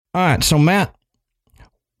All right, so Matt,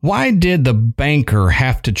 why did the banker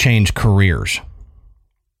have to change careers?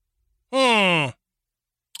 I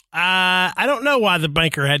don't know why the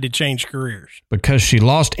banker had to change careers. Because she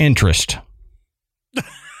lost interest.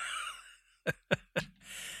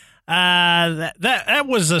 That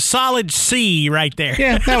was a solid C right there.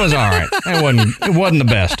 Yeah, that was all right. It wasn't the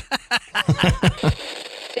best.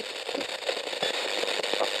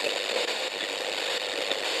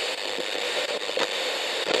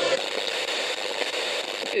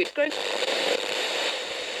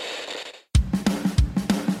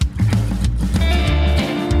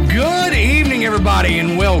 Good evening, everybody,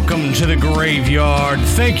 and welcome to the Graveyard.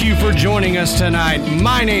 Thank you for joining us tonight.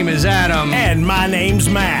 My name is Adam. And my name's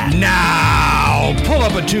Matt. Now, pull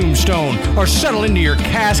up a tombstone or settle into your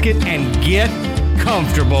casket and get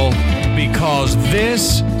comfortable because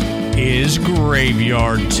this is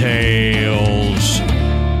Graveyard Tales.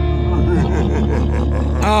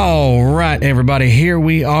 All right, everybody, here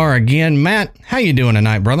we are again. Matt, how you doing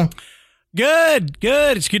tonight, brother? Good.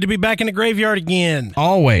 It's good to be back in the graveyard again.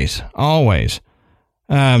 Always.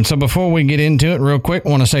 So before we get into it, real quick, I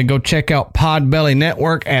want to say go check out Podbelly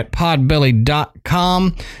Network at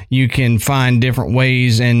podbelly.com. You can find different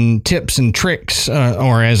ways and tips and tricks,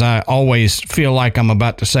 or as I always feel like I'm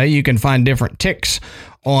about to say, you can find different ticks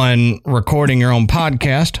on recording your own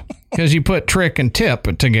podcast because you put trick and tip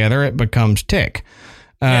together, it becomes tick.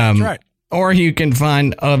 Yeah, that's right. Or you can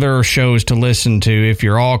find other shows to listen to if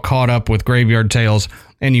you're all caught up with Graveyard Tales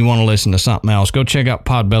and you want to listen to something else. Go check out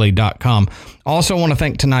podbelly.com. Also want to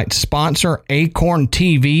thank tonight's sponsor, Acorn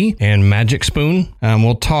TV and Magic Spoon.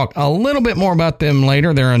 We'll talk a little bit more about them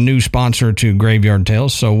later. They're a new sponsor to Graveyard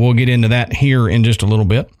Tales, so we'll get into that here in just a little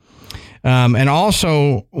bit. And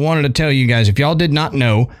also wanted to tell you guys, if y'all did not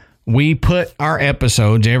know, we put our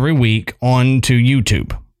episodes every week onto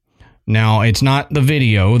YouTube. Now, it's not the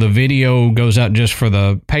video. The video goes out just for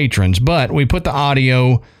the patrons, but we put the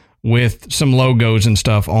audio with some logos and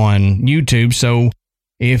stuff on YouTube. So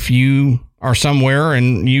if you are somewhere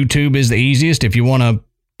and YouTube is the easiest, if you want to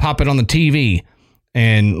pop it on the TV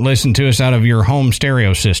and listen to us out of your home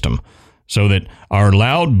stereo system so that our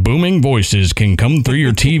loud booming voices can come through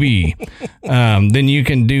your TV, then you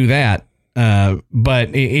can do that.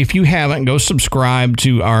 But if you haven't, go subscribe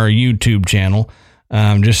to our YouTube channel.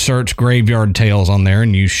 Just search Graveyard Tales on there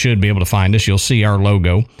and you should be able to find us. You'll see our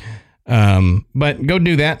logo. But go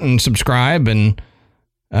do that and subscribe and,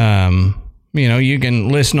 you can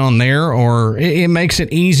listen on there, or it makes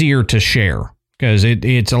it easier to share because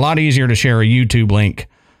it's a lot easier to share a YouTube link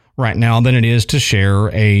right now than it is to share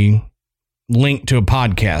a link to a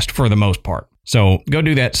podcast for the most part. So go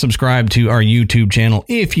do that. Subscribe to our YouTube channel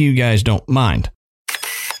if you guys don't mind.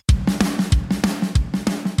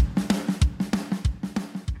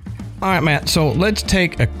 All right, Matt, so let's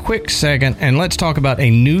take a quick second and let's talk about a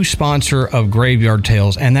new sponsor of Graveyard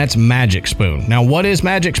Tales, and that's Magic Spoon. Now, what is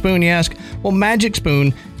Magic Spoon, you ask? Well, Magic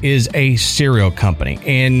Spoon is a cereal company,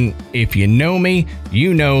 and if you know me,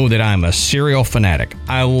 you know that I'm a cereal fanatic.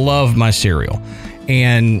 I love my cereal.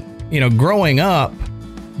 And, growing up,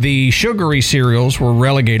 the sugary cereals were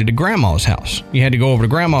relegated to Grandma's house. You had to go over to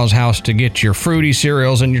Grandma's house to get your fruity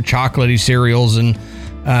cereals and your chocolatey cereals, and,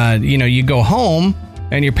 you go home,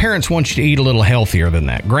 and your parents want you to eat a little healthier than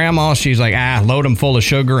that. Grandma, she's like, load them full of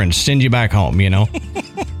sugar and send you back home,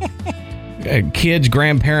 Kids,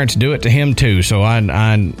 grandparents do it to him too, so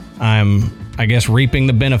I'm, I guess, reaping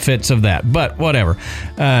the benefits of that. But whatever.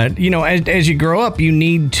 As you grow up, you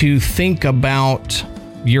need to think about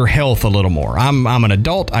your health a little more. I'm an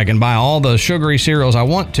adult. I can buy all the sugary cereals I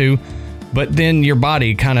want to, but then your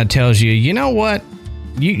body kind of tells you, you know what?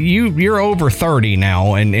 You're over 30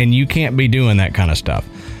 now, and you can't be doing that kind of stuff.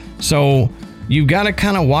 So you've got to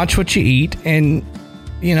kind of watch what you eat, and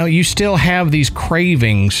you still have these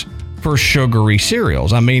cravings for sugary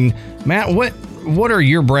cereals. I mean, Matt, what are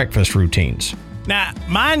your breakfast routines? Now,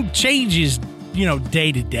 mine changes,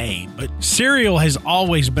 day to day, but cereal has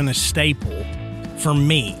always been a staple for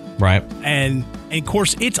me. Right. And of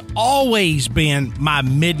course, it's always been my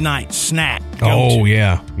midnight snack. Oh,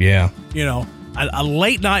 yeah. A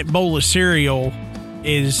late night bowl of cereal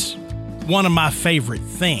is one of my favorite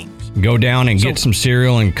things. Go down and get some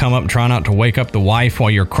cereal and come up and try not to wake up the wife while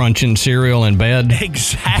you're crunching cereal in bed.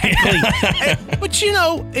 Exactly. But,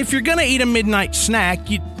 if you're going to eat a midnight snack,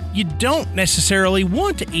 you don't necessarily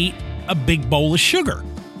want to eat a big bowl of sugar.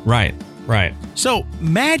 Right. So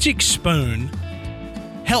Magic Spoon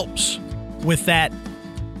helps with that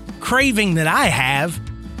craving that I have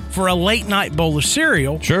for a late night bowl of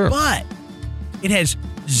cereal. Sure. But it has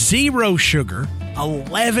zero sugar,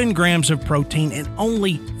 11 grams of protein, and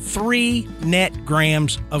only 3 net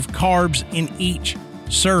grams of carbs in each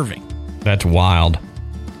serving. That's wild.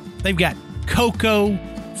 They've got cocoa,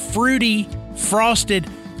 fruity, frosted,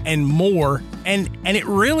 and more, and it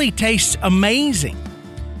really tastes amazing.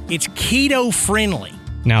 It's keto friendly.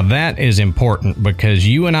 Now that is important because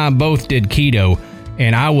you and I both did keto,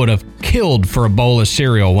 and I would have killed for a bowl of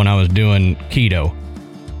cereal when I was doing keto.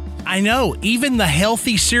 I know, even the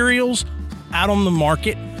healthy cereals out on the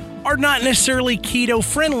market are not necessarily keto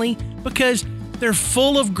friendly because they're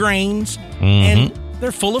full of grains and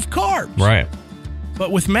they're full of carbs. Right.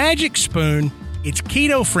 But with Magic Spoon, it's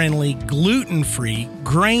keto friendly, gluten free,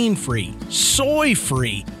 grain free, soy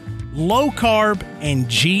free, low carb, and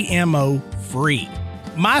GMO free.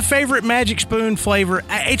 My favorite Magic Spoon flavor,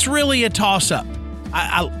 it's really a toss up.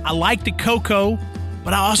 I like the cocoa,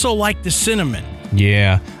 but I also like the cinnamon.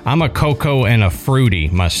 Yeah, I'm a cocoa and a fruity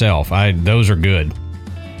myself. Those are good.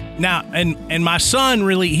 Now, and my son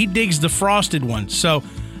he digs the frosted ones. So,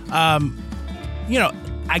 I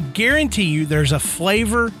guarantee you there's a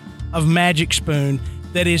flavor of Magic Spoon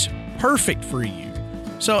that is perfect for you.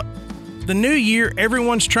 So, the new year,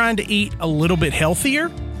 everyone's trying to eat a little bit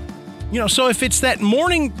healthier. So if it's that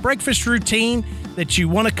morning breakfast routine that you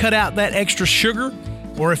want to cut out that extra sugar,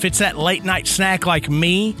 or if it's that late night snack like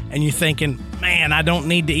me and you're thinking, man, I don't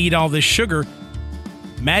need to eat all this sugar,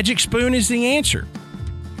 Magic Spoon is the answer.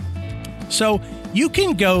 So you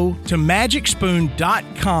can go to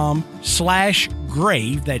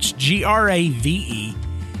magicspoon.com/grave, that's GRAVE,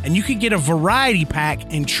 and you can get a variety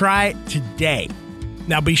pack and try it today.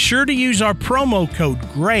 Now be sure to use our promo code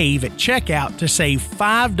GRAVE at checkout to save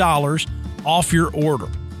 $5 off your order.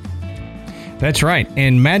 That's right,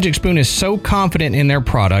 and Magic Spoon is so confident in their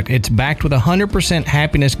product, it's backed with a 100%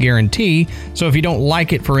 happiness guarantee, so if you don't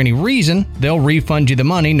like it for any reason, they'll refund you the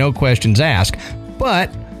money, no questions asked.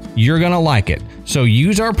 But you're going to like it. So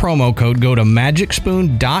use our promo code, go to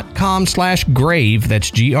magicspoon.com/grave,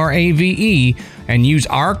 that's GRAVE, and use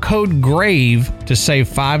our code GRAVE to save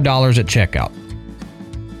 $5 at checkout.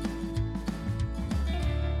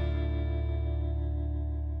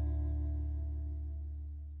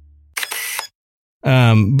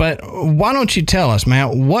 But why don't you tell us,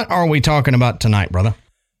 Matt, what are we talking about tonight, brother?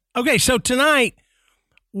 Okay, so tonight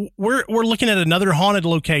we're looking at another haunted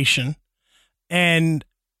location, and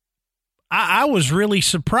I was really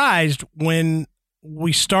surprised when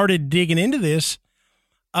we started digging into this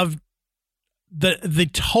of the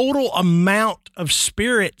total amount of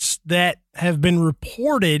spirits that have been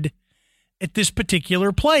reported at this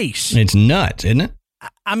particular place. It's nuts, isn't it?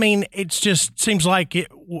 I mean, it just seems like it.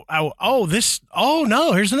 Oh,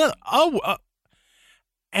 no, here's another.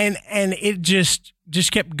 And it just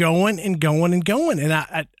kept going and going and going. And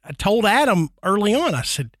I told Adam early on, I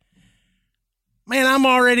said, man, I'm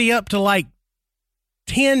already up to like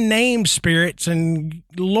 10 named spirits and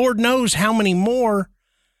Lord knows how many more.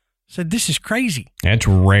 I said, this is crazy. That's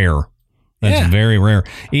rare. That's very rare.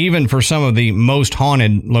 Even for some of the most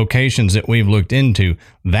haunted locations that we've looked into,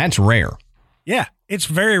 that's rare. Yeah, it's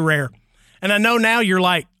very rare. And I know now you're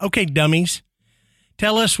like, okay, dummies,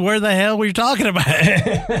 tell us where the hell we're talking about.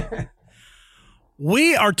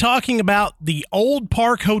 We are talking about the Old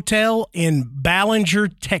Park Hotel in Ballinger,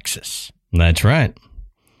 Texas. That's right.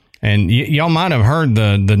 And y'all might have heard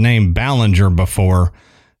the name Ballinger before,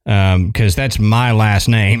 because that's my last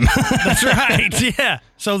name. That's right. Yeah.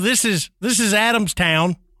 So this is Adam's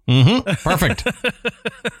town. Perfect.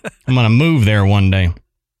 I'm going to move there one day.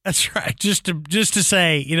 That's right. Just to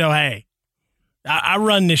say, hey, I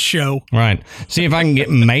run this show. Right. See if I can get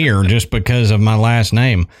mayor just because of my last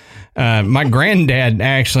name. My granddad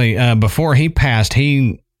actually, before he passed,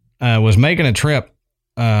 he was making a trip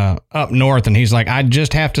up north, and he's like, I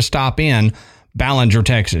just have to stop in Ballinger,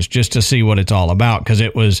 Texas, just to see what it's all about, because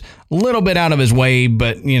it was a little bit out of his way,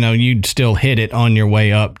 but you'd still hit it on your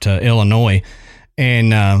way up to Illinois.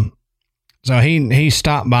 And so he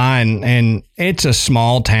stopped by, and it's a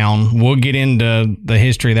small town. We'll get into the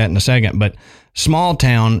history of that in a second, but small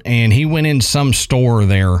town, and he went in some store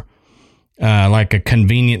there, like a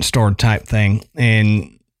convenience store type thing.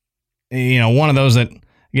 And, one of those that,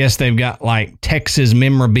 I guess they've got like Texas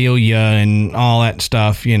memorabilia and all that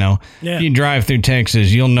stuff, Yeah. If you drive through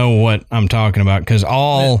Texas, you'll know what I'm talking about, because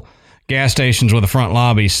all gas stations with a front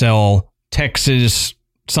lobby sell Texas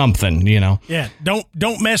something, Yeah,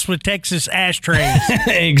 don't mess with Texas ashtrays.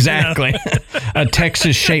 Exactly. A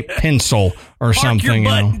Texas shaped pencil or Park something.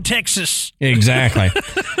 Your butt in Texas. Exactly.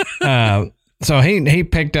 So he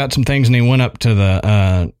picked out some things, and he went up to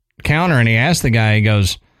the counter, and he asked the guy, he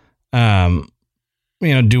goes,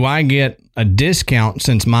 do I get a discount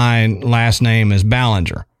since my last name is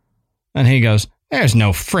Ballinger? And he goes, there's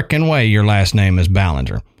no frickin' way your last name is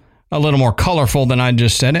Ballinger. A little more colorful than I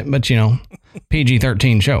just said it, but,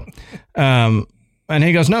 PG-13 show. And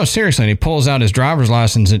he goes, no, seriously. And he pulls out his driver's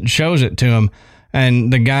license and shows it to him.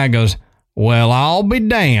 And the guy goes, well, I'll be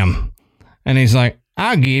damned. And he's like,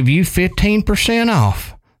 I'll give you 15%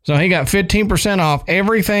 off. So he got 15% off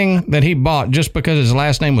everything that he bought just because his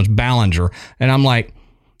last name was Ballinger. And I'm like,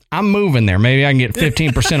 I'm moving there. Maybe I can get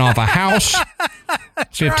 15% off a house,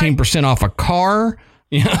 15% off a car.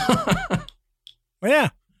 Yeah. Yeah.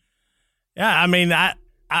 I mean,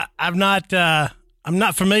 I'm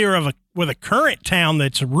not familiar with a current town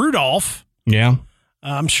that's Rudolph. Yeah.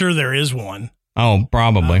 I'm sure there is one. Oh,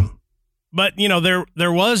 probably. But there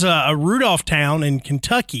was a Rudolph town in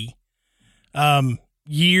Kentucky,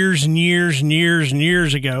 years and years and years and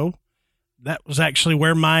years ago. That was actually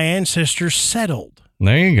where my ancestors settled.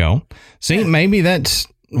 There you go. See, maybe that's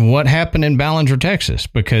what happened in Ballinger, Texas,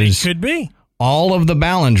 because it could be all of the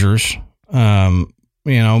Ballingers,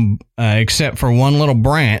 except for one little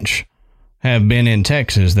branch, have been in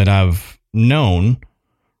Texas that I've known.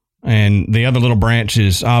 And the other little branch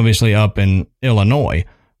is obviously up in Illinois.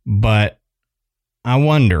 But I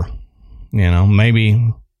wonder,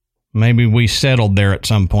 maybe we settled there at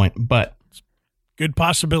some point. But good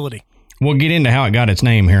possibility. We'll get into how it got its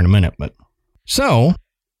name here in a minute. But so,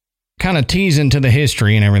 kind of tease into the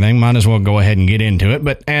history and everything. Might as well go ahead and get into it.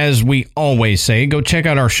 But as we always say, go check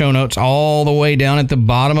out our show notes all the way down at the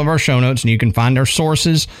bottom of our show notes. And you can find our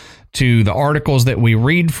sources to the articles that we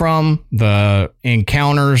read from, the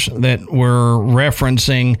encounters that we're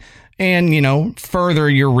referencing, and, further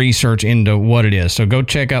your research into what it is. So go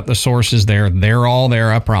check out the sources there. They're all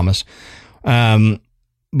there, I promise.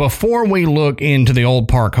 Before we look into the Old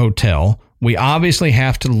Park Hotel, we obviously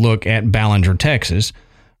have to look at Ballinger, Texas.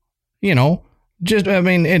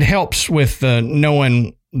 It helps with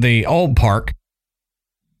knowing the Old Park,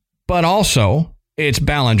 but also it's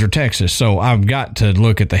Ballinger, Texas. So I've got to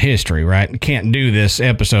look at the history, right? Can't do this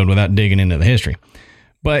episode without digging into the history.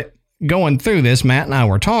 But going through this, Matt and I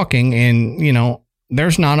were talking, and,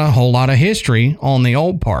 there's not a whole lot of history on the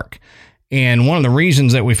Old Park. And one of the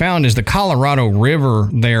reasons that we found is the Colorado River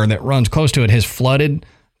there that runs close to it has flooded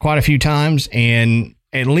quite a few times, and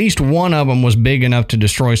at least one of them was big enough to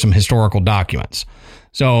destroy some historical documents.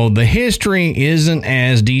 So the history isn't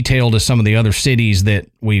as detailed as some of the other cities that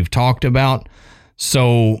we've talked about.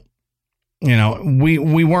 So,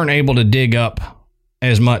 we weren't able to dig up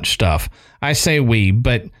as much stuff. I say we,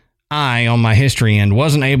 but I, on my history end,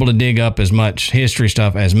 wasn't able to dig up as much history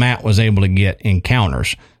stuff as Matt was able to get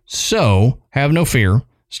encounters. So, have no fear.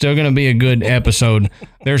 Still going to be a good episode.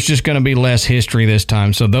 There's just going to be less history this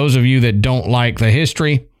time. So those of you that don't like the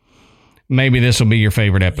history, maybe this will be your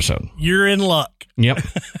favorite episode. You're in luck. Yep.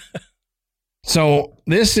 So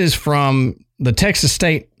this is from the Texas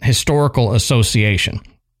State Historical Association.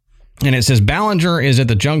 And it says Ballinger is at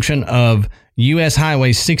the junction of U.S.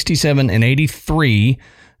 Highway 67 and 83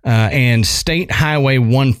 and State Highway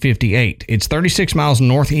 158. It's 36 miles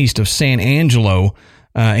northeast of San Angelo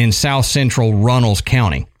in south central Runnels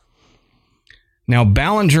County. Now,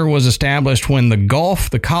 Ballinger was established when the Gulf,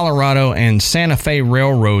 the Colorado, and Santa Fe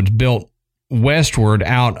railroads built westward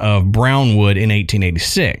out of Brownwood in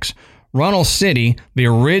 1886. Runnels City, the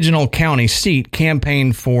original county seat,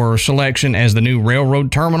 campaigned for selection as the new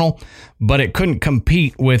railroad terminal, but it couldn't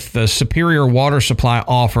compete with the superior water supply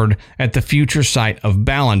offered at the future site of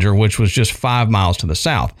Ballinger, which was just 5 miles to the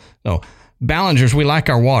south. So, Ballingers, we like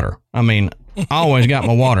our water. I mean, I always got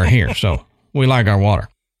my water here, so we like our water.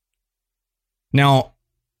 Now,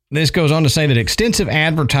 this goes on to say that extensive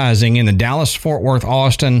advertising in the Dallas, Fort Worth,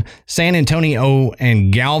 Austin, San Antonio,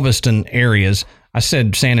 and Galveston areas. I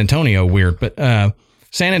said San Antonio weird, but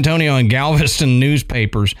San Antonio and Galveston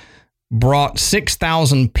newspapers brought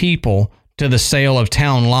 6,000 people to the sale of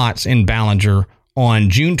town lots in Ballinger on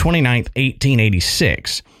June 29th,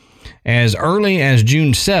 1886. As early as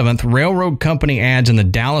June 7th, railroad company ads in the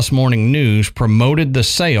Dallas Morning News promoted the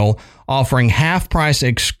sale, offering half-price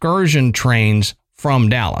excursion trains from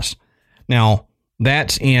Dallas. Now,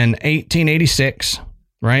 that's in 1886,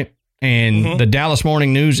 right? And the Dallas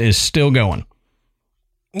Morning News is still going.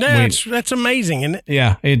 That's amazing, isn't it?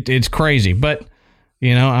 Yeah, it's crazy. But,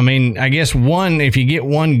 I guess if you get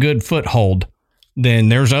one good foothold, then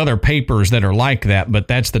there's other papers that are like that. But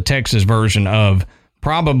that's the Texas version of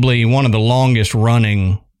probably one of the longest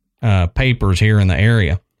running papers here in the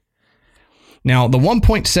area. Now, the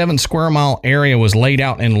 1.7 square mile area was laid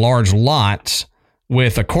out in large lots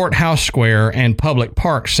with a courthouse square and public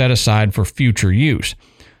parks set aside for future use.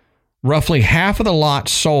 roughly half of the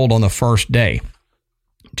lots sold on the first day.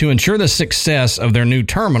 To ensure the success of their new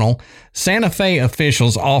terminal, Santa Fe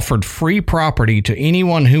officials offered free property to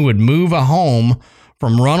anyone who would move a home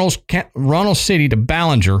from Runnels City to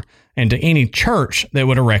Ballinger and to any church that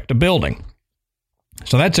would erect a building.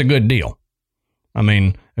 So that's a good deal. I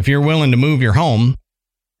mean, if you're willing to move your home,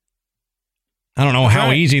 I don't know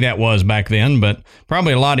how easy that was back then, but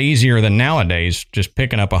probably a lot easier than nowadays, just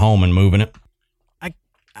picking up a home and moving it.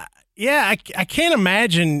 I can't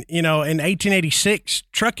imagine, in 1886,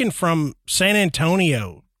 trucking from San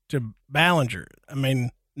Antonio to Ballinger. I mean,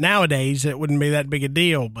 nowadays it wouldn't be that big a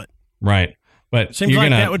deal, but right. But it seems like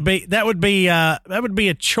that would be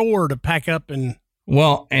a chore to pack up and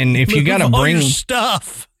if you got to bring your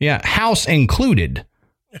stuff, house included,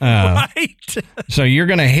 right? So you're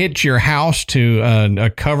going to hitch your house to a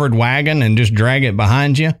covered wagon and just drag it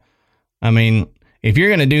behind you. I mean, if you're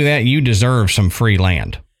going to do that, you deserve some free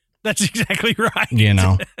land. That's exactly right.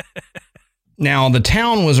 Now, the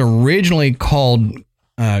town was originally called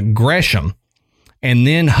Gresham and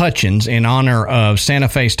then Hutchins in honor of Santa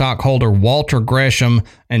Fe stockholder Walter Gresham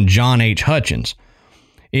and John H. Hutchins.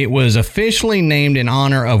 It was officially named in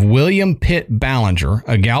honor of William Pitt Ballinger,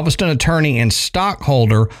 a Galveston attorney and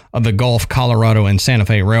stockholder of the Gulf, Colorado, and Santa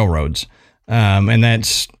Fe railroads. And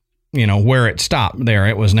that's, where it stopped there.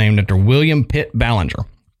 It was named after William Pitt Ballinger.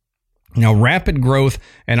 Now, rapid growth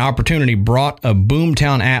and opportunity brought a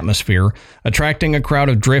boomtown atmosphere, attracting a crowd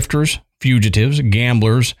of drifters, fugitives,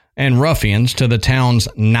 gamblers, and ruffians to the town's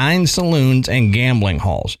 9 saloons and gambling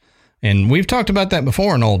halls. And we've talked about that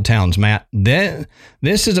before in Old Towns, Matt.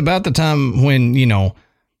 This is about the time when,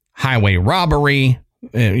 highway robbery,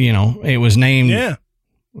 it was named. Yeah.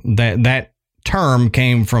 That term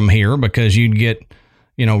came from here because you'd get,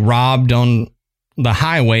 robbed on the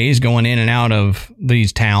highways going in and out of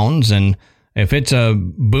these towns. And if it's a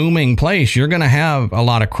booming place, you're going to have a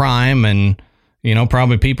lot of crime and,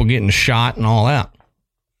 probably people getting shot and all that.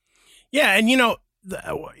 Yeah. And,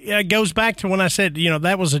 it goes back to when I said,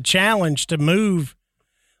 that was a challenge to move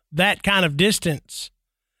that kind of distance.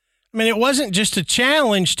 I mean, it wasn't just a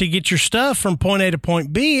challenge to get your stuff from point A to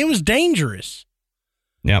point B. It was dangerous.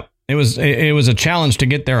 Yep. It was a challenge to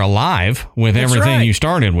get there alive with That's everything right. you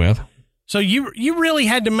started with. So you really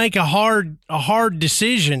had to make a hard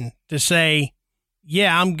decision to say,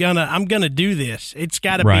 yeah, I'm gonna do this. It's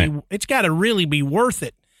gotta really be worth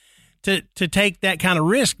it to take that kind of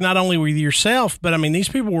risk, not only with yourself, but I mean, these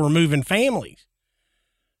people were moving families.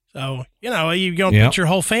 So, you're going to put your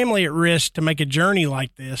whole family at risk to make a journey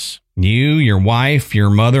like this. You, your wife, your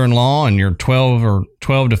mother-in-law, and your 12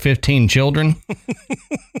 to 15 children,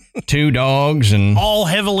 2 dogs, and all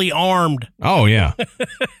heavily armed. Oh, yeah.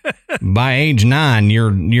 By age 9,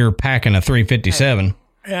 you're packing a 357. Yeah,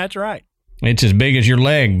 that's right. It's as big as your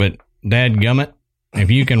leg, but dadgummit,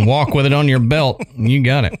 if you can walk with it on your belt, you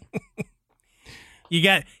got it. You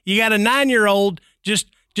got a 9-year-old,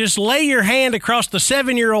 just lay your hand across the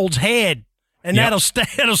 7-year-old's head, and that'll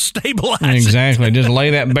stabilize. Exactly. It. Just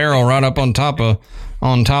lay that barrel right up on top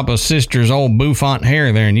of sister's old bouffant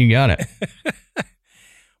hair there, and you got it.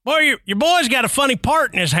 Boy, your boy's got a funny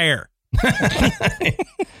part in his hair.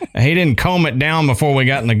 He didn't comb it down before we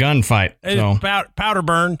got in the gunfight. So. Powder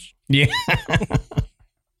burns. Yeah.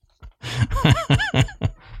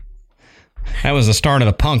 That was the start of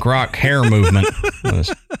the punk rock hair movement.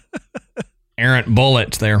 Those errant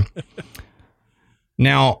bullets there.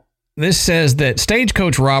 Now, this says that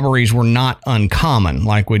stagecoach robberies were not uncommon,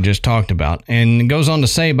 like we just talked about. And it goes on to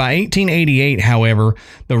say, by 1888, however,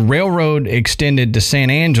 the railroad extended to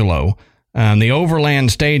San Angelo. The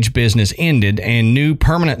overland stage business ended, and new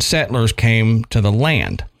permanent settlers came to the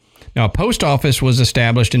land. Now, a post office was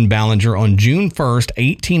established in Ballinger on June 1st,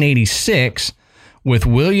 1886, with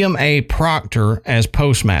William A. Proctor as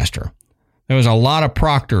postmaster. There was a lot of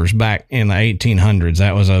Proctors back in the 1800s.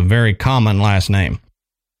 That was a very common last name.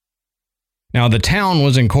 Now, the town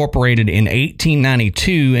was incorporated in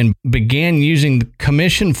 1892 and began using the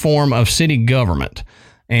commission form of city government.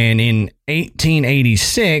 And in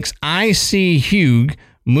 1886, I.C. Hugh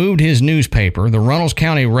moved his newspaper, the Runnels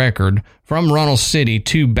County Record, from Runnels City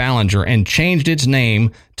to Ballinger and changed its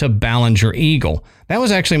name to Ballinger Eagle. That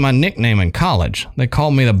was actually my nickname in college. They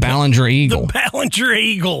called me the Ballinger Eagle. The Ballinger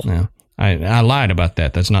Eagle. Yeah, I lied about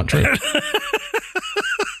that. That's not true.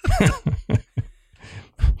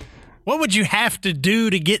 What would you have to do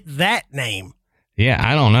to get that name? Yeah,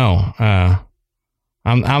 I don't know.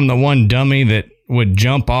 I'm the one dummy that would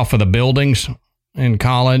jump off of the buildings in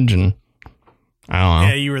college, and I don't know.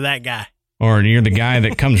 Yeah, you were that guy. Or you're the guy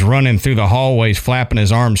that comes running through the hallways, flapping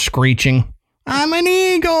his arms, screeching, "I'm an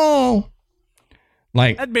eagle."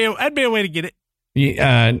 Like that'd be a way to get it.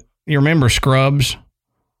 You remember Scrubs?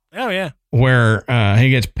 Oh yeah, where he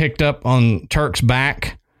gets picked up on Turk's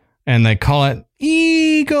back, and they call it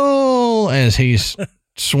Eagle as he's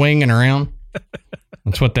swinging around.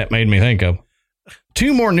 That's what that made me think of.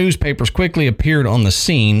 2 more newspapers quickly appeared on the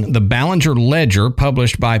scene: the Ballinger Ledger,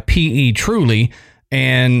 published by P.E. Truly,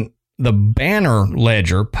 and the Banner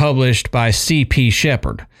Ledger, published by C.P.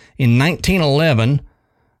 Shepard. In 1911,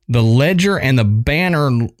 the Ledger and the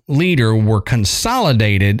Banner Leader were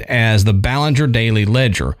consolidated as the Ballinger Daily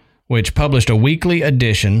Ledger, which published a weekly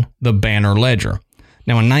edition, the Banner Ledger.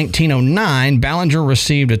 Now, in 1909, Ballinger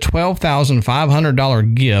received a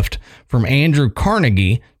 $12,500 gift from Andrew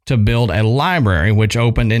Carnegie to build a library, which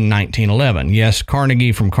opened in 1911. Yes,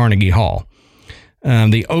 Carnegie from Carnegie Hall.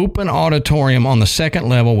 The open auditorium on the second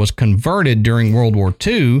level was converted during World War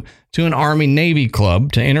II to an Army-Navy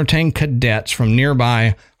club to entertain cadets from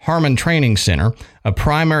nearby Harmon Training Center, a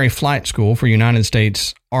primary flight school for United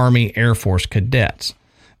States Army Air Force cadets.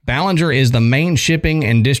 Ballinger is the main shipping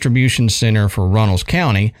and distribution center for Runnels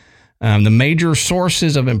County. The major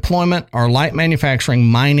sources of employment are light manufacturing,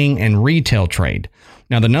 mining, and retail trade.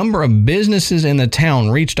 Now, the number of businesses in the town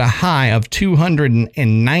reached a high of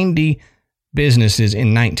 290 businesses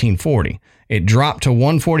in 1940. It dropped to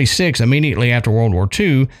 146 immediately after World War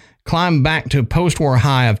II, climbed back to a post-war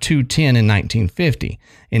high of 210 in 1950.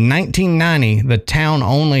 In 1990, the town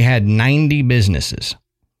only had 90 businesses.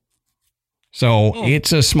 So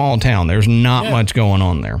it's a small town. There's not much going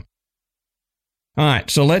on there. All right,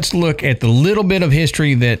 so let's look at the little bit of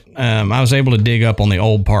history that I was able to dig up on the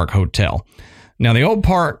Old Park Hotel. Now, the Old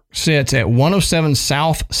Park sits at 107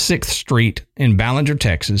 South 6th Street in Ballinger,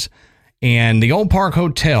 Texas. And the Old Park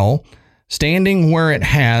Hotel, standing where it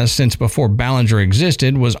has since before Ballinger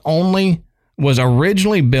existed, was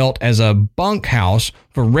originally built as a bunkhouse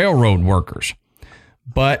for railroad workers,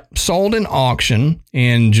 but sold in auction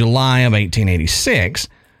in July of 1886.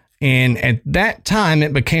 And at that time,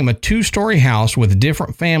 it became a 2-story house with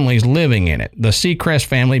different families living in it, the Seacrest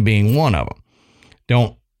family being one of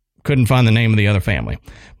them. Couldn't find the name of the other family.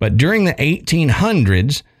 But during the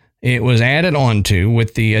 1800s, it was added onto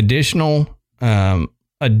with the additional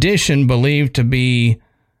addition believed to be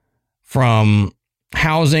from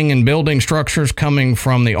housing and building structures coming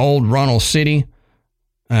from the old Runnels City,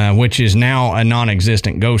 which is now a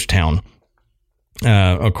non-existent ghost town,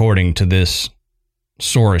 according to this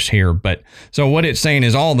source here. But so what it's saying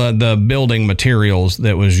is all the building materials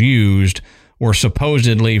that was used were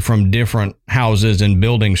supposedly from different houses and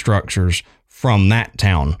building structures from that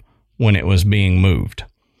town when it was being moved.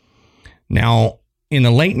 Now, in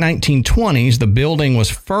the late 1920s, the building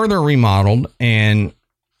was further remodeled and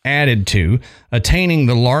added to, attaining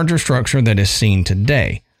the larger structure that is seen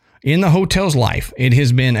today. In the hotel's life, it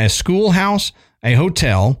has been a schoolhouse, a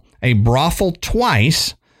hotel, a brothel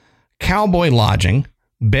twice, cowboy lodging,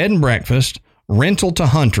 bed and breakfast, rental to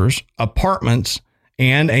hunters, apartments,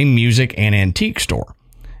 and a music and antique store.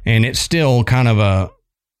 And it's still kind of a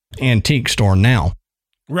antique store now.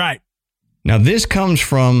 Right. Now, this comes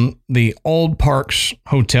from the Old Parks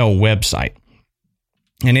Hotel website.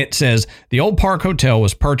 And it says, the Old Park Hotel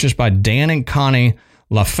was purchased by Dan and Connie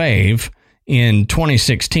LaFave in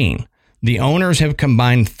 2016. The owners have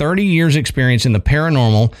combined 30 years experience in the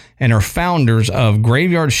paranormal and are founders of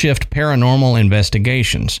Graveyard Shift Paranormal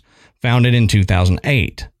Investigations, founded in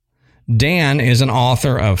 2008. Dan is an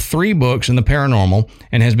author of 3 books in the paranormal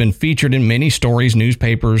and has been featured in many stories,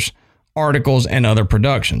 newspapers, articles, and other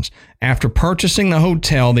productions. After purchasing the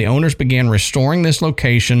hotel, the owners began restoring this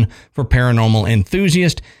location for paranormal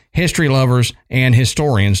enthusiasts, history lovers, and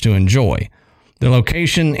historians to enjoy. The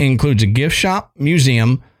location includes a gift shop,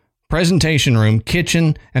 museum, presentation room,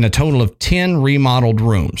 kitchen, and a total of 10 remodeled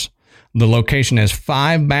rooms. The location has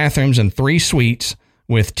 5 bathrooms and 3 suites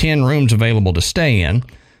with 10 rooms available to stay in,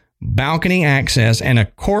 balcony access, and a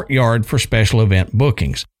courtyard for special event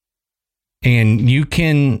bookings. And you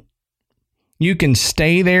can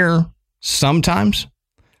stay there sometimes,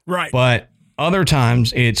 right? But other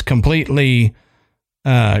times it's completely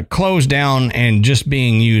closed down and just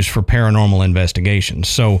being used for paranormal investigations.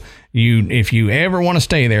 So if you ever want to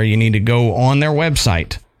stay there, you need to go on their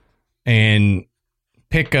website and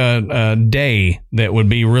pick a day that would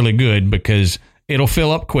be really good, because it'll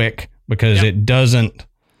fill up quick, because it doesn't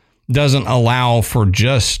allow for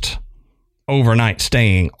just overnight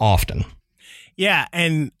staying often. Yeah,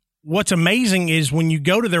 and what's amazing is when you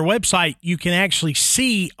go to their website, you can actually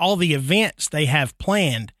see all the events they have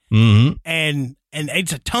planned, and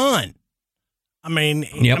it's a ton. I mean,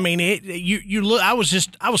 you look. I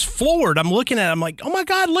was floored. I'm looking at it, I'm like, oh my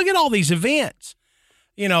God, look at all these events.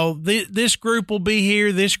 this group will be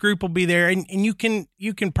here, this group will be there, and you can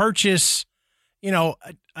purchase,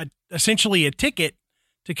 essentially a ticket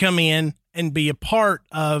to come in and be a part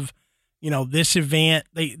of, this event.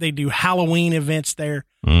 They do Halloween events there.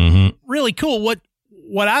 Mm-hmm. Really cool.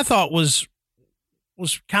 What I thought was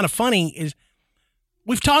kind of funny is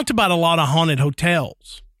we've talked about a lot of haunted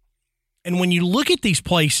hotels, and when you look at these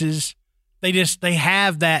places, they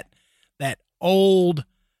have that old,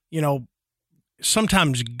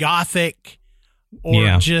 sometimes Gothic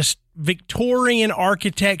or just Victorian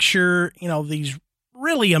architecture, these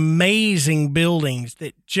really amazing buildings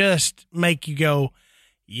that just make you go,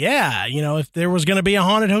 yeah, if there was going to be a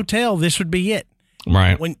haunted hotel, this would be it.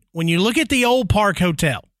 Right. When you look at the Old Park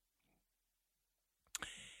Hotel,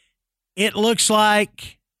 it looks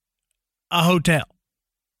like a hotel.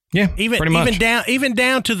 Yeah, pretty much. Even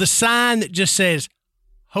down to the sign that just says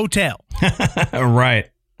hotel. Right.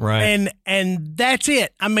 And that's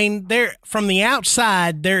it. I mean, from the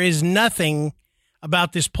outside, there is nothing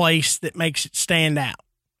about this place that makes it stand out.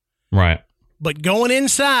 Right. But going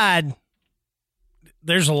inside,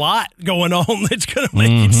 there's a lot going on that's going to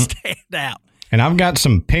make it stand out. And I've got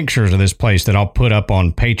some pictures of this place that I'll put up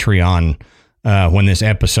on Patreon when this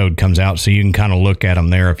episode comes out, so you can kind of look at them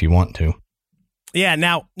there if you want to. Yeah.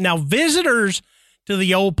 Now visitors to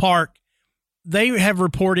the Old Park, they have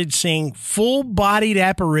reported seeing full-bodied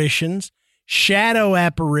apparitions, shadow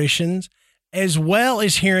apparitions, as well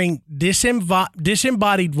as hearing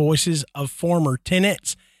disembodied voices of former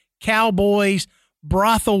tenants, cowboys,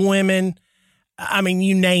 brothel women. I mean,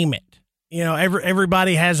 you name it.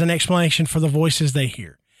 Everybody has an explanation for the voices they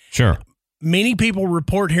hear. Sure. Many people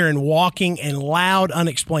report hearing walking and loud,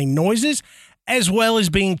 unexplained noises, as well as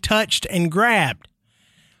being touched and grabbed.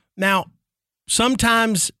 Now,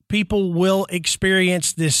 sometimes people will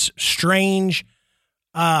experience this strange,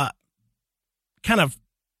 kind of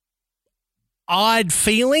odd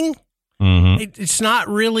feeling. Mm-hmm. It's not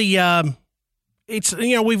really.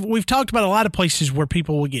 We've talked about a lot of places where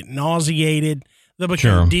people will get nauseated. They'll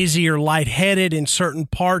become dizzy or lightheaded in certain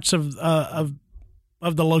parts of the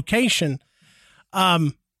location.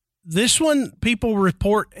 This one, people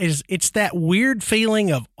report it's that weird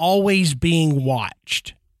feeling of always being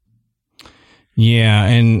watched. Yeah,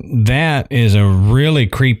 and that is a really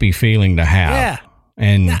creepy feeling to have. Yeah.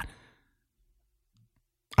 And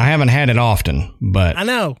I haven't had it often, but I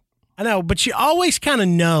know, but you always kind of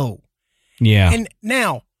know. Yeah. And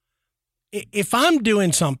now, if I'm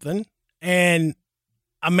doing something and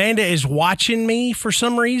Amanda is watching me for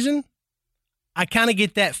some reason, I kind of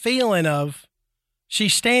get that feeling of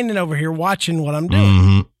she's standing over here watching what I'm doing.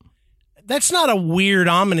 Mm-hmm. That's not a weird,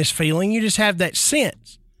 ominous feeling. You just have that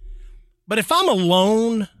sense. But if I'm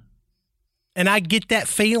alone and I get that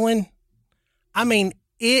feeling, I mean,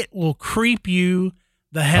 it will creep you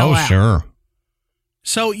the hell out. Oh, sure.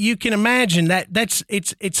 So you can imagine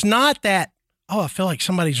it's not that, I feel like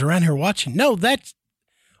somebody's around here watching. No, that's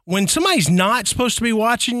when somebody's not supposed to be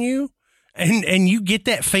watching you and you get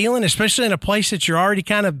that feeling, especially in a place that you're already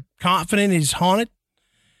kind of confident is haunted.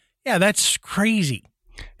 Yeah, that's crazy.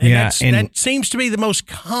 And that seems to be the most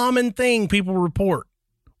common thing people report.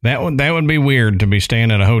 That would be weird to be staying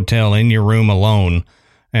at a hotel in your room alone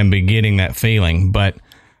and be getting that feeling. But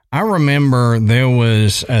I remember there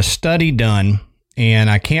was a study done, and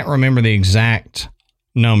I can't remember the exact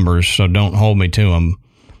numbers, so don't hold me to them.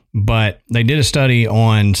 But they did a study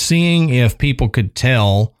on seeing if people could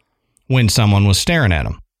tell when someone was staring at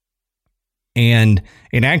them. And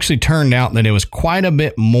it actually turned out that it was quite a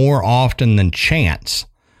bit more often than chance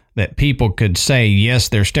that people could say, yes,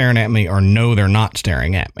 they're staring at me, or no, they're not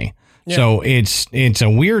staring at me. Yeah. So it's a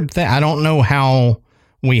weird thing. I don't know how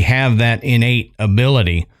we have that innate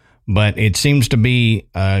ability, but it seems to be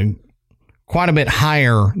quite a bit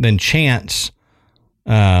higher than chance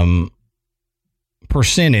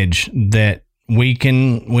percentage that we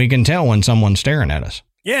can tell when someone's staring at us.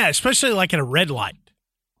 Yeah, especially like at a red light.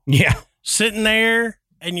 Yeah. Sitting there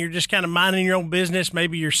and you're just kind of minding your own business.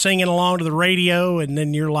 Maybe you're singing along to the radio, and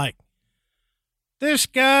then you're like, this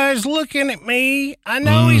guy's looking at me. I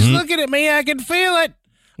know he's looking at me. I can feel it.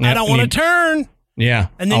 Yep. I don't want to turn. Yeah.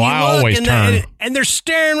 And then I always turn. And they're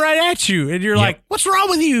staring right at you. And you're like, what's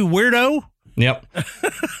wrong with you, weirdo? Yep.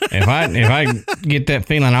 If I get that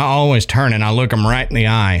feeling, I always turn and I look them right in the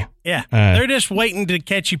eye. Yeah. They're just waiting to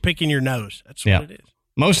catch you picking your nose. That's what it is.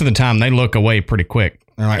 Most of the time, they look away pretty quick.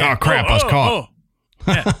 They're like, oh, crap, I was caught.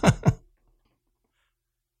 Yeah.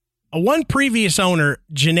 One previous owner,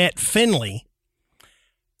 Jeanette Finley,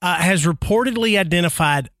 has reportedly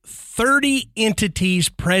identified 30 entities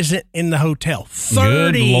present in the hotel.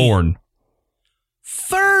 30. Good Lord.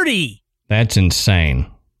 30. That's insane.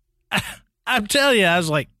 I'm telling you, I was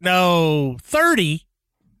like, no, 30.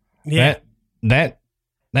 Yeah.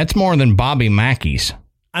 That's more than Bobby Mackey's.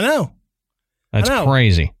 I know. That's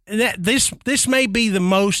crazy. This may be the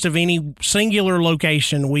most of any singular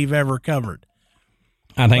location we've ever covered.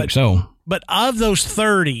 I think so. But of those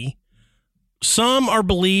 30, some are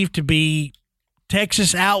believed to be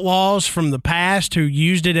Texas outlaws from the past who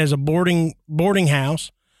used it as a boarding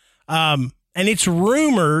house. And it's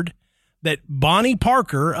rumored that Bonnie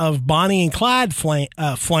Parker of Bonnie and Clyde Flame,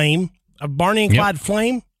 of Bonnie and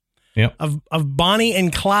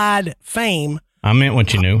Clyde fame. I meant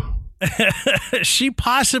what you knew. She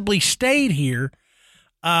possibly stayed here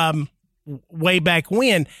way back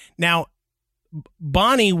when. Now,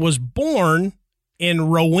 Bonnie was born in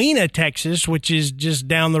Rowena, Texas, which is just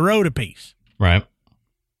down the road a piece. Right.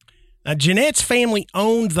 Now, Jeanette's family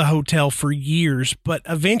owned the hotel for years, but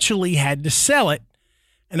eventually had to sell it.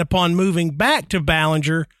 And upon moving back to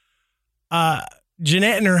Ballinger,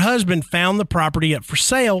 Jeanette and her husband found the property up for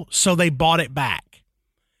sale, so they bought it back.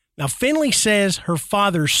 Now, Finley says her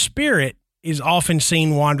father's spirit is often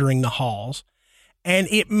seen wandering the halls, and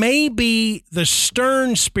it may be the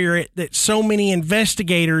stern spirit that so many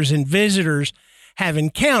investigators and visitors have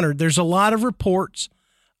encountered. There's a lot of reports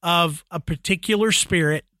of a particular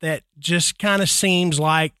spirit that just kind of seems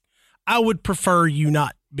like, I would prefer you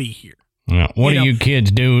not be here. Yeah. What are you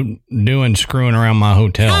kids doing screwing around my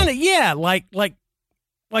hotel? Kind of, yeah, like an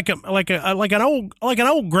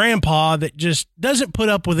old grandpa that just doesn't put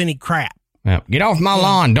up with any crap. Yeah. Get off my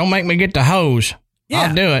lawn! Don't make me get the hose. Yeah.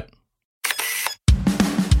 I'll do it.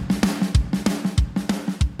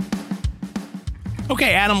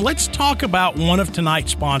 Okay, Adam, let's talk about one of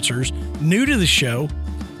tonight's sponsors, new to the show,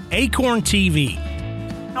 Acorn TV.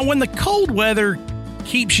 Now, when the cold weather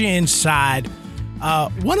keeps you inside,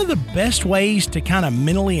 one of the best ways to kind of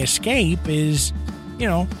mentally escape is,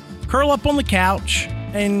 curl up on the couch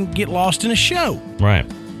and get lost in a show. Right.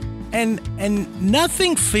 And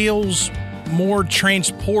nothing feels more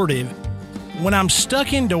transportive when I'm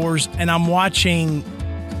stuck indoors and I'm watching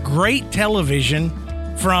great television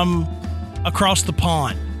from across the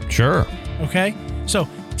pond. Sure. Okay. So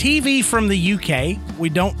TV from the UK, we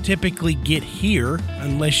don't typically get here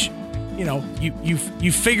unless,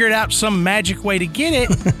 you figured out some magic way to get it.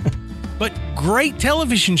 But great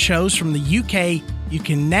television shows from the UK, you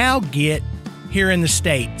can now get here in the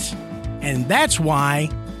States. And that's why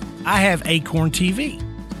I have Acorn TV.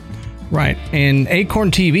 Right. And Acorn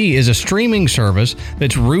TV is a streaming service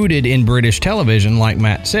that's rooted in British television, like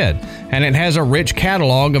Matt said. And it has a rich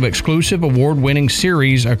catalog of exclusive award-winning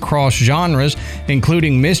series across genres,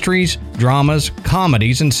 including mysteries, dramas,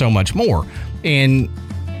 comedies, and so much more. And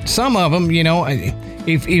some of them,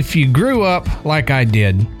 if you grew up like I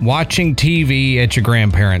did, watching TV at your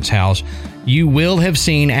grandparents' house, you will have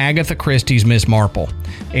seen Agatha Christie's Miss Marple.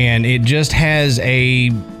 And it just has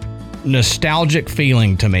a nostalgic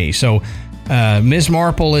feeling to me. So Miss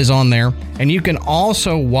Marple is on there, and you can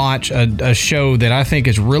also watch a show that I think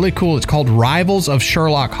is really cool. It's called Rivals of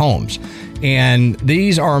Sherlock Holmes, and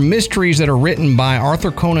these are mysteries that are written by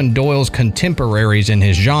Arthur Conan Doyle's contemporaries in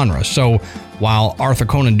his genre. So while Arthur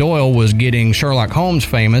Conan Doyle was getting Sherlock Holmes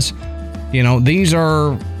famous, these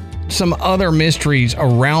are some other mysteries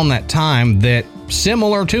around that time that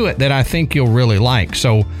similar to it that I think you'll really like.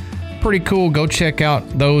 So pretty cool. Go check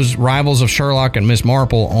out those Rivals of Sherlock and Miss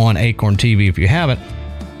Marple on Acorn TV if you haven't.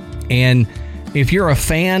 And if you're a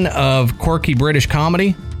fan of quirky British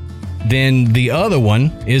comedy, then the other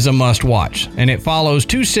one is a must watch. And it follows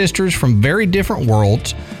two sisters from very different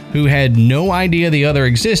worlds who had no idea the other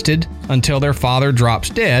existed until their father drops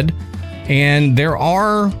dead. And there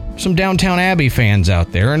are some Downton Abbey fans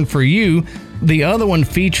out there. And for you, the other one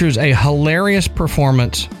features a hilarious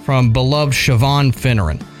performance from beloved Siobhan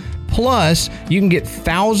Finneran. Plus, you can get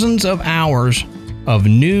thousands of hours of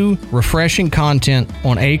new, refreshing content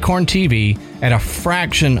on Acorn TV at a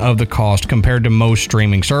fraction of the cost compared to most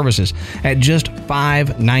streaming services at just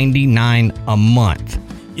 $5.99 a month.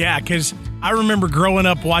 Yeah, because I remember growing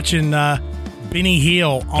up watching Benny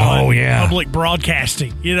Hill on public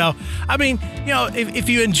broadcasting. If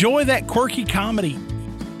you enjoy that quirky comedy,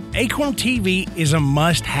 Acorn TV is a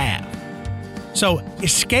must-have. So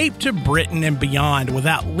escape to Britain and beyond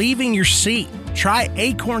without leaving your seat. Try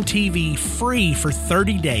Acorn TV free for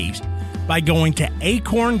 30 days by going to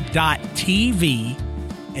acorn.tv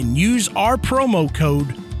and use our promo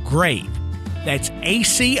code GRAVE. That's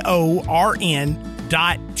ACORN.TV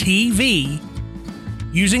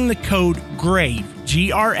using the code GRAVE,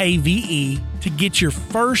 GRAVE, to get your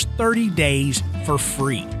first 30 days for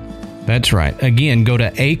free. That's right. Again, go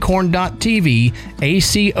to acorn.tv,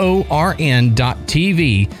 ACORN.TV,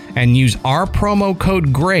 and use our promo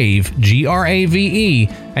code GRAVE, GRAVE,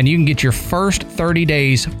 and you can get your first 30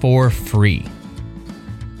 days for free.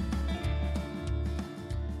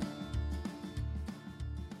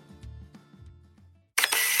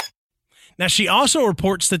 Now, she also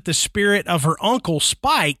reports that the spirit of her uncle,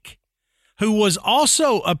 Spike, who was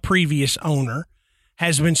also a previous owner,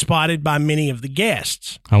 has been spotted by many of the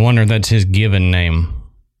guests. I wonder if that's his given name,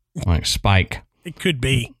 like Spike. It could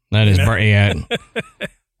be. That is, yeah.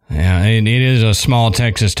 Yeah, it is a small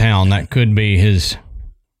Texas town. That could be his.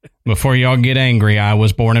 Before y'all get angry, I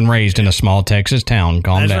was born and raised in a small Texas town.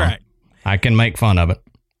 Calm down. Right. I can make fun of it.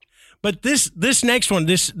 But this next one,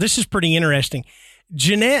 this is pretty interesting.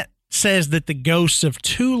 Jeanette says that the ghosts of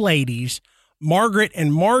two ladies, Margaret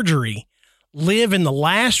and Marjorie, live in the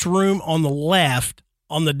last room on the left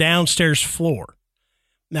on the downstairs floor.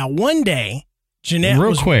 Now, one day, Jeanette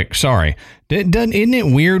Real quick, sorry. Isn't it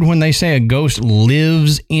weird when they say a ghost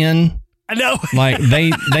lives in? I know. Like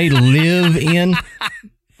they live in?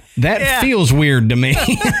 That feels weird to me.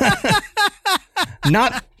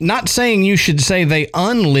 Not saying you should say they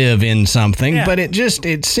unlive in something, but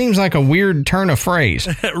it seems like a weird turn of phrase.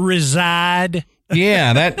 Reside.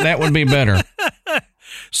 Yeah, that would be better.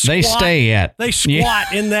 They stay at. They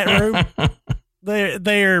squat in that room.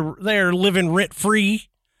 They're living rent free.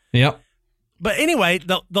 Yep. But anyway,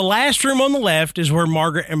 the last room on the left is where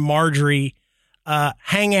Margaret and Marjorie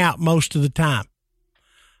hang out most of the time.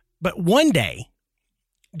 But one day,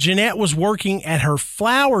 Jeanette was working at her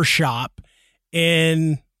flower shop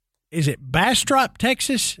in, is it Bastrop,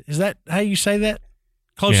 Texas? Is that how you say that?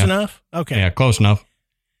 Close enough? Okay. Yeah, close enough.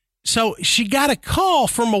 So she got a call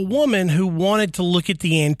from a woman who wanted to look at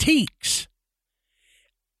the antiques.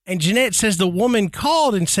 And Jeanette says the woman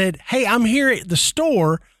called and said, "Hey, I'm here at the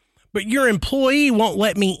store, but your employee won't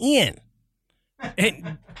let me in."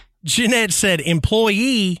 And Jeanette said,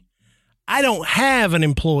 "Employee? I don't have an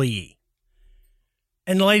employee."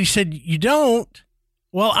 And the lady said, "You don't?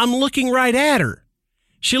 Well, I'm looking right at her.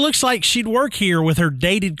 She looks like she'd work here with her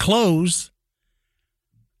dated clothes."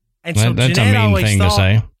 And so that's Jeanette a mean thing to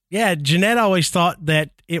say. Yeah, Jeanette always thought that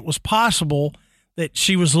it was possible that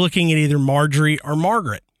she was looking at either Marjorie or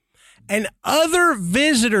Margaret. And other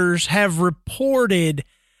visitors have reported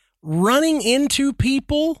running into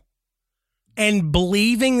people and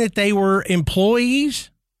believing that they were employees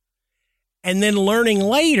and then learning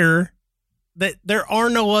later that there are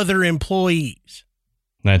no other employees.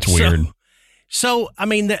 That's weird. So I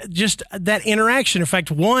mean, just that interaction. In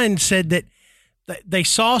fact, one said that they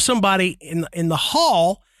saw somebody in the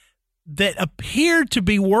hall that appeared to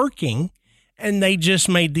be working, and they just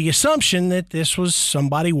made the assumption that this was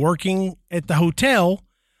somebody working at the hotel.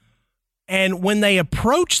 And when they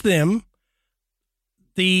approached them,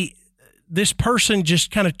 this person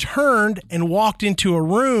just kind of turned and walked into a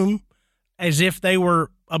room as if they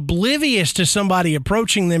were oblivious to somebody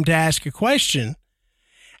approaching them to ask a question.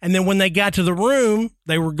 And then when they got to the room,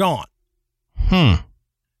 they were gone.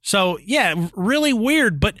 So, yeah, really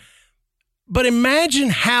weird. But imagine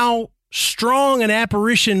how strong an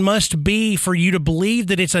apparition must be for you to believe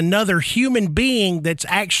that it's another human being that's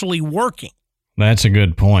actually working. That's a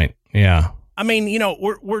good point. Yeah. I mean, you know,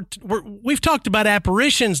 we've talked about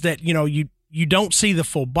apparitions that, you know, you don't see the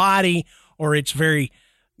full body, or it's very,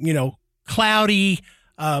 you know, cloudy,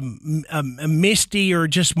 misty, or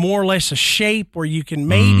just more or less a shape where you can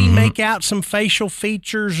maybe make out some facial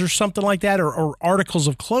features or something like that, or articles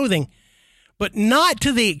of clothing, but not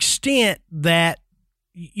to the extent that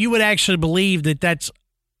you would actually believe that that's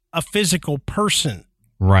a physical person.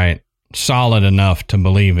 Right. Solid enough to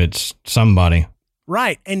believe it's somebody.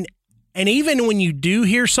 Right. And even when you do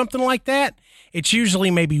hear something like that, it's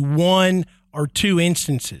usually maybe one or two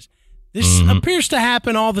instances. This appears to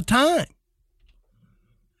happen all the time.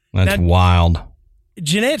 That's wild.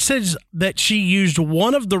 Jeanette says that she used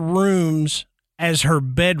one of the rooms as her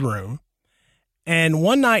bedroom. And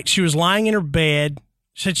one night she was lying in her bed,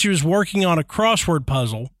 said she was working on a crossword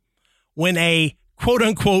puzzle, when a quote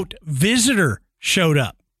unquote visitor showed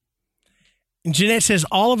up. And Jeanette says,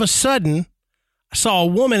 all of a sudden, I saw a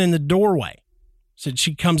woman in the doorway. Said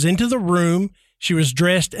she comes into the room. She was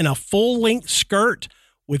dressed in a full length skirt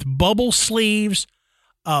with bubble sleeves,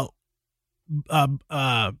 with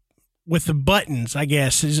the buttons, I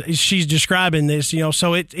guess, is she's describing this, you know,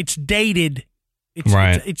 so it's dated.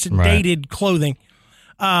 It's dated clothing.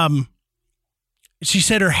 She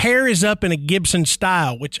said her hair is up in a Gibson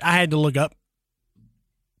style, which I had to look up.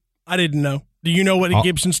 I didn't know. Do you know what a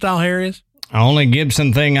Gibson style hair is? Only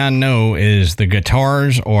Gibson thing I know is the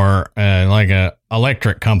guitars or like a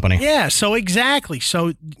electric company. Yeah, so exactly.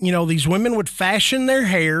 So, these women would fashion their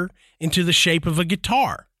hair into the shape of a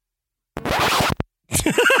guitar.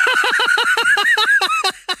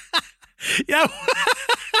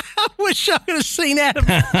 I wish I could have seen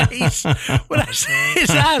Adam's face when I said his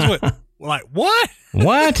eyes went like, what?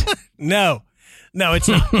 What? No, it's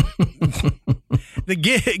not. The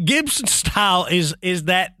Gibson style is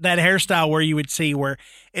that hairstyle where you would see where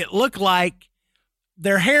it looked like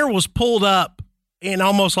their hair was pulled up in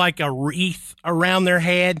almost like a wreath around their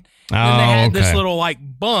head. And they had this little like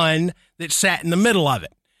bun that sat in the middle of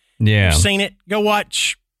it. Yeah. You've seen it? Go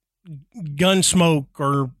watch Gunsmoke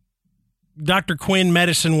or Dr. Quinn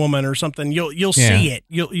Medicine Woman or something. You'll see it.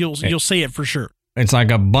 You'll see it for sure. It's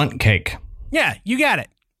like a bundt cake. Yeah, you got it.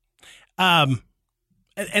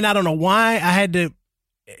 And I don't know why I had to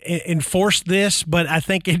enforce this, but I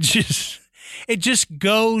think it just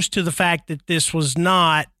goes to the fact that this was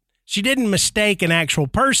not, she didn't mistake an actual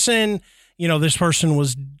person. This person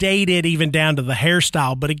was dated even down to the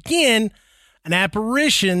hairstyle. But again, an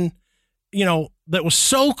apparition, that was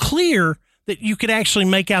so clear that you could actually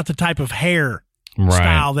make out the type of hair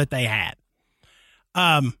style that they had.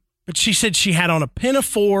 But she said she had on a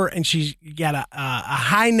pinafore and she's got a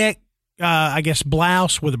high neck,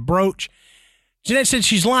 blouse with a brooch. Jeanette said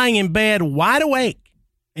she's lying in bed wide awake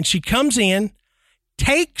and she comes in,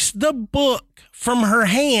 takes the book from her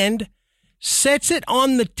hand, sets it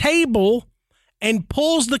on the table and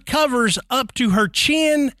pulls the covers up to her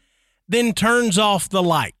chin, then turns off the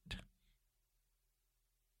light.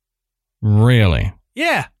 Really?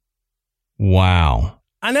 Yeah. Wow.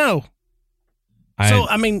 I know.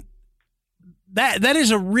 That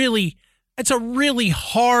is a really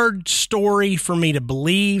hard story for me to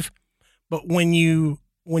believe. But when you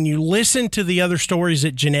listen to the other stories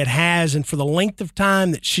that Jeanette has, and for the length of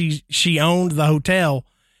time that she owned the hotel,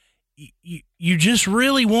 you just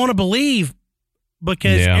really want to believe,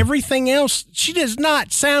 because everything else, she does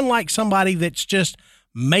not sound like somebody that's just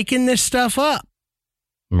making this stuff up.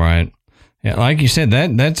 Right. Yeah, like you said,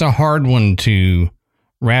 that's a hard one to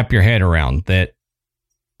wrap your head around, that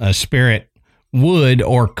a spirit would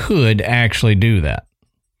or could actually do that.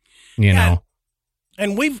 You know.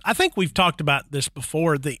 And I think we've talked about this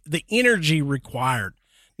before, the energy required,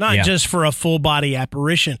 not just for a full body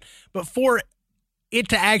apparition, but for it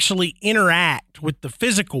to actually interact with the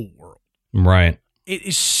physical world. Right. It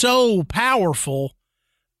is so powerful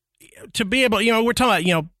to be able, we're talking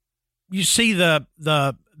about, you see the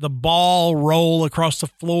ball roll across the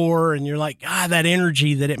floor and you're like, that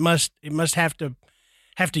energy that it must have to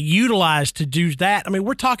utilize to do that. I mean,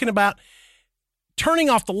 we're talking about turning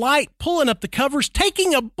off the light, pulling up the covers,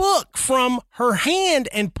 taking a book from her hand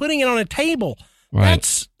and putting it on a table.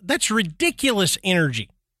 Right. That's ridiculous energy.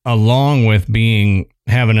 Along with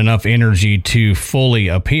having enough energy to fully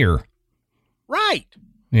appear. Right.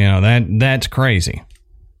 That's crazy.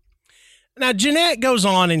 Now, Jeanette goes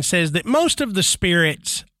on and says that most of the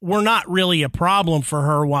spirits were not really a problem for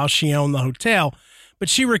her while she owned the hotel, but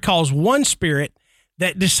she recalls one spirit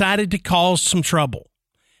that decided to cause some trouble.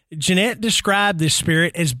 Jeanette described this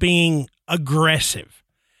spirit as being aggressive.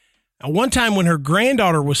 Now, one time when her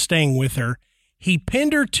granddaughter was staying with her, he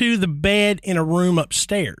pinned her to the bed in a room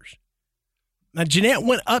upstairs. Now, Jeanette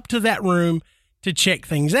went up to that room to check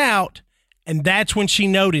things out, and that's when she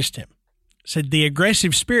noticed him. Said the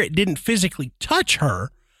aggressive spirit didn't physically touch her,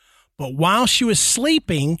 but while she was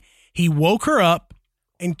sleeping, he woke her up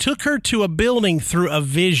and took her to a building through a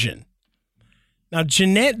vision. Now,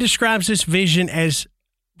 Jeanette describes this vision as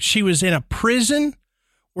she was in a prison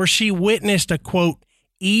where she witnessed a, quote,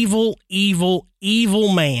 evil, evil,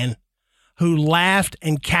 evil man who laughed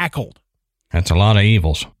and cackled. That's a lot of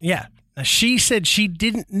evils. Yeah. Now, she said she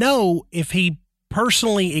didn't know if he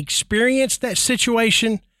personally experienced that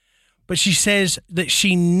situation, but she says that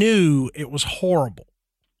she knew it was horrible.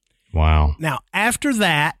 Wow. Now, after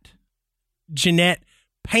that, Jeanette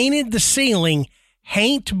painted the ceiling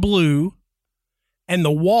haint blue and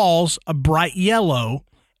the walls a bright yellow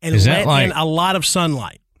and let in a lot of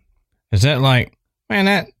sunlight. Is that like,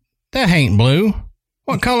 man, that ain't blue.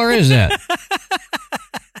 What color is that?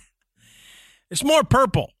 It's more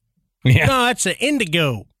purple. Yeah. No, that's an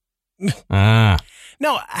indigo.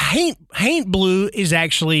 No, haint blue is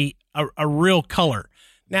actually a real color.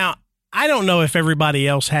 Now, I don't know if everybody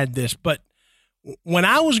else had this, but when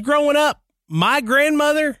I was growing up, my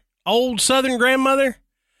grandmother, old Southern grandmother,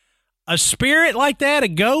 a spirit like that, a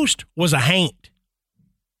ghost, was a haint.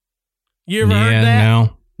 You ever heard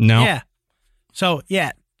that? No. Yeah. So,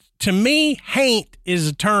 to me, haint is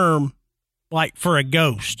a term like for a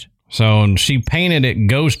ghost. So she painted it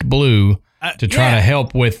ghost blue to try to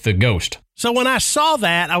help with the ghost. So when I saw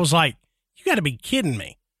that, I was like, you got to be kidding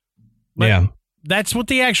me. But that's what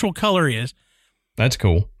the actual color is. That's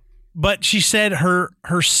cool. But she said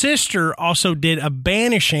her sister also did a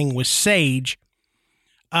banishing with sage,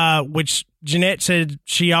 which Jeanette said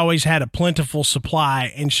she always had a plentiful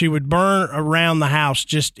supply, and she would burn around the house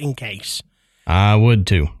just in case. I would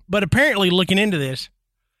too. But apparently, looking into this,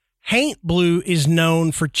 haint blue is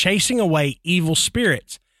known for chasing away evil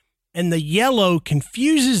spirits, and the yellow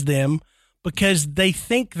confuses them because they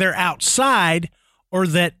think they're outside or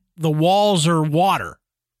that the walls are water.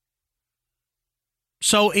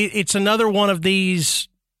 So it's another one of these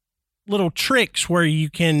little tricks where you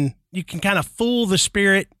can kind of fool the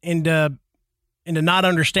spirit into not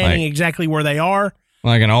understanding exactly where they are.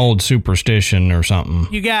 Like an old superstition or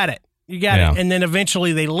something. You got it. It. And then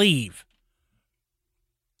eventually they leave.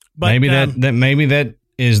 But maybe that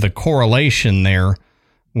is the correlation there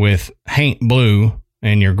with haint blue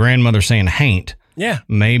and your grandmother saying haint. Yeah.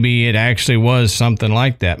 Maybe it actually was something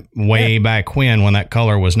like that way back when that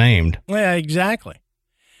color was named. Yeah, exactly.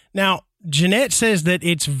 Now, Jeanette says that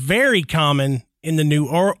it's very common in the New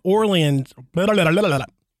Orleans.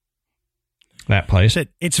 That place.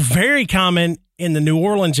 It's very common in the New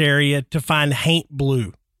Orleans area to find haint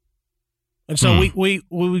blue. And so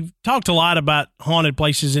we've talked a lot about haunted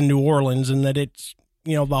places in New Orleans and that it's,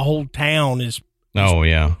 the whole town is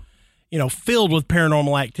filled with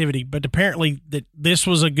paranormal activity. But apparently that this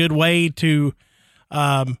was a good way to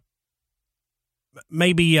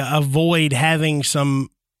maybe avoid having some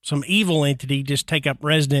evil entity just take up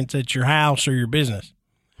residence at your house or your business.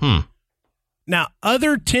 Now,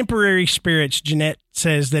 other temporary spirits, Jeanette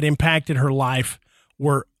says, that impacted her life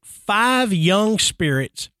were 5 young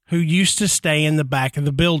spirits who used to stay in the back of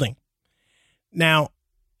the building. Now,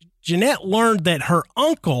 Jeanette learned that her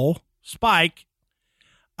uncle, Spike,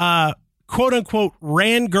 quote unquote,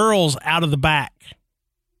 ran girls out of the back.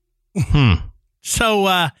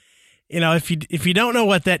 So, if you don't know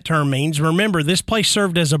what that term means, remember this place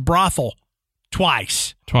served as a brothel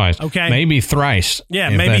twice. Okay. Maybe thrice. Yeah,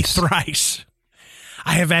 maybe thrice.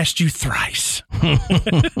 I have asked you thrice.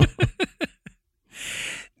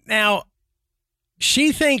 Now,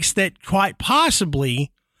 she thinks that quite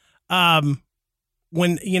possibly,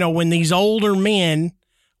 when these older men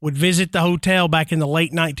would visit the hotel back in the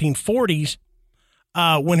late 1940s,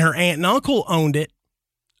 when her aunt and uncle owned it,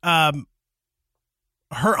 her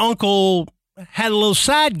uncle had a little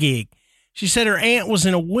side gig. She said her aunt was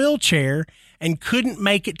in a wheelchair and couldn't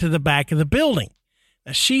make it to the back of the building.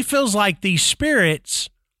 Now, she feels like these spirits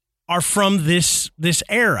are from this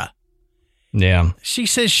era. Yeah. She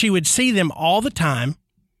says she would see them all the time.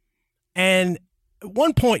 And at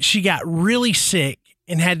one point she got really sick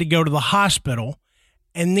and had to go to the hospital.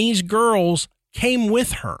 And these girls came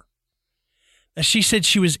with her. Now, she said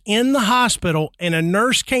she was in the hospital and a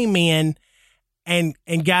nurse came in and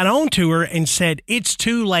got on to her and said, "It's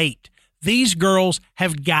too late. These girls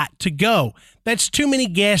have got to go. That's too many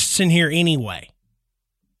guests in here anyway."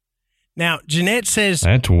 Now, Jeanette says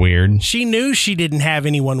that's weird. She knew she didn't have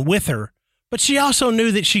anyone with her, but she also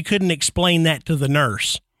knew that she couldn't explain that to the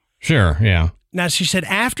nurse. Sure, yeah. Now, she said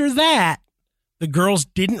after that, the girls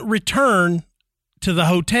didn't return to the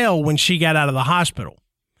hotel when she got out of the hospital.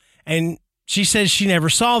 And she says she never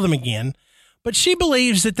saw them again, but she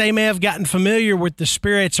believes that they may have gotten familiar with the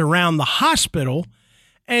spirits around the hospital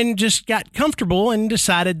and just got comfortable and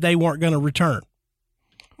decided they weren't going to return.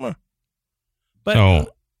 But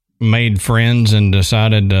made friends and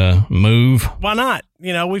decided to move. Why not?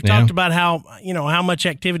 We've talked about how much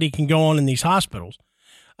activity can go on in these hospitals.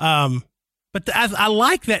 But I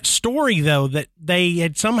like that story, though, that they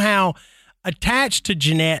had somehow attached to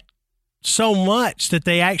Jeanette so much that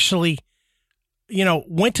they actually,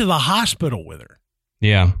 went to the hospital with her.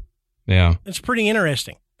 Yeah. Yeah. It's pretty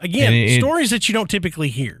interesting. Again, stories that you don't typically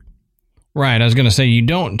hear. Right. I was going to say, you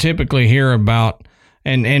don't typically hear about,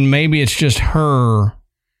 and maybe it's just her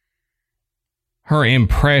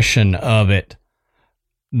impression of it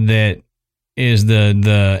that is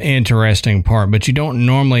the interesting part, but you don't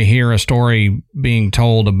normally hear a story being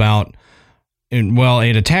told about,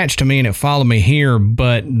 it attached to me and it followed me here,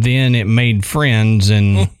 but then it made friends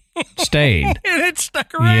and stayed. And it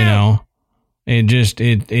stuck around.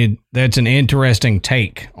 That's an interesting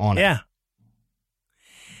take on it. Yeah.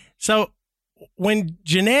 So when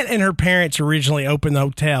Jeanette and her parents originally opened the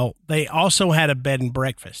hotel, they also had a bed and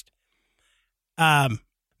breakfast.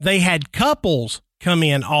 They had couples come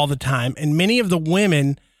in all the time, and many of the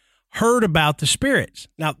women heard about the spirits.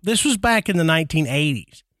 Now, this was back in the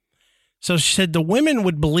 1980s. So she said the women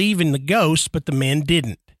would believe in the ghosts, but the men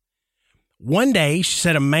didn't. One day, she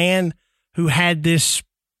said a man who had this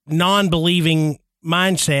non-believing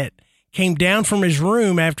mindset came down from his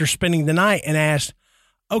room after spending the night and asked,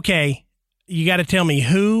 okay, you got to tell me,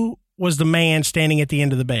 who was the man standing at the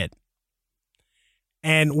end of the bed?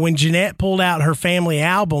 And when Jeanette pulled out her family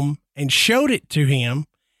album and showed it to him,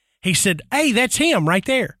 he said, hey, that's him right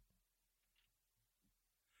there.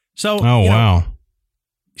 So, wow.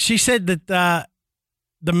 She said that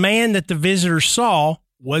the man that the visitor saw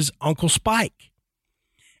was Uncle Spike,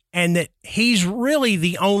 and that he's really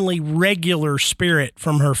the only regular spirit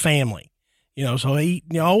from her family. So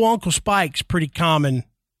Uncle Spike's pretty common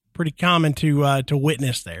to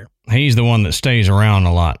witness there. He's the one that stays around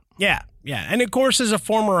a lot. Yeah. Yeah. And of course, as a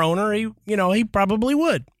former owner, he probably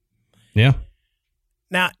would. Yeah.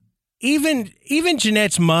 Now, even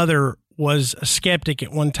Jeanette's mother was a skeptic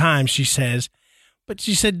at one time, she says, but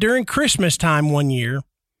she said during Christmas time one year,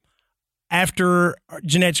 after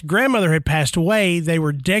Jeanette's grandmother had passed away, they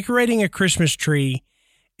were decorating a Christmas tree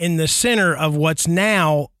in the center of what's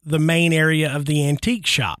now the main area of the antique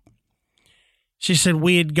shop. She said,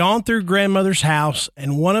 we had gone through grandmother's house,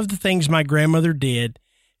 and one of the things my grandmother did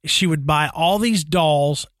is she would buy all these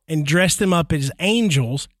dolls and dress them up as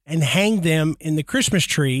angels and hang them in the Christmas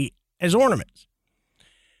tree as ornaments.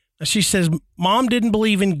 She says, Mom didn't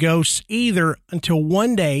believe in ghosts either until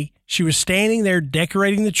one day she was standing there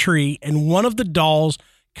decorating the tree, and one of the dolls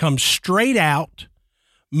comes straight out,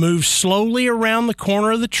 moves slowly around the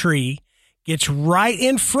corner of the tree, gets right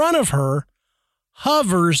in front of her,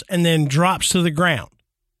 hovers, and then drops to the ground.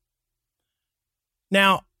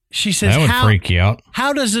 Now, she says, that would freak you out.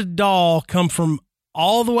 How does a doll come from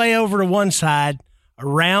all the way over to one side,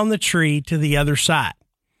 around the tree to the other side?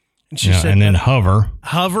 And she said, and then hover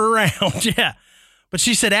around. Yeah. But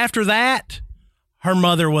she said after that, her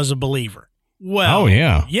mother was a believer. Well, oh,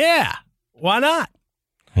 yeah. Yeah. Why not?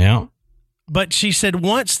 Yeah. But she said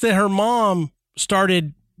once that her mom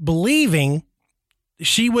started believing,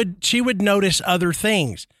 she would notice other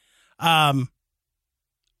things.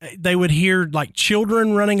 They would hear like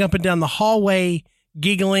children running up and down the hallway,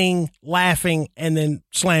 giggling, laughing, and then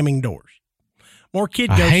slamming doors. More kid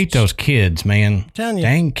ghosts. I hate those kids, man. I'm telling you.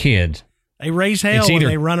 Dang kids. They raise hell when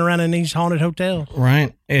they run around in these haunted hotels.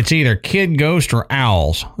 Right. It's either kid ghost or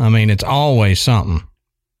owls. I mean, it's always something.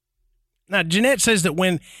 Now, Jeanette says that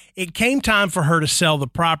when it came time for her to sell the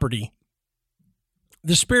property,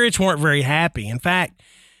 the spirits weren't very happy. In fact,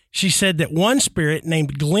 she said that one spirit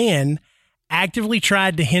named Glenn actively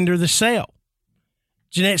tried to hinder the sale.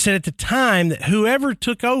 Jeanette said at the time that whoever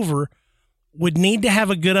took over would need to have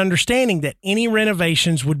a good understanding that any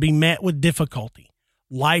renovations would be met with difficulty.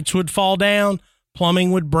 Lights would fall down,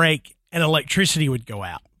 plumbing would break, and electricity would go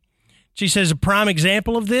out. She says a prime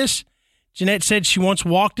example of this, Jeanette said she once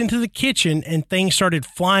walked into the kitchen and things started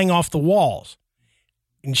flying off the walls.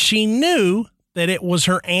 And she knew that it was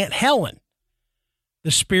her Aunt Helen.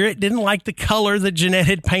 The spirit didn't like the color that Jeanette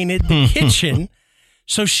had painted the kitchen,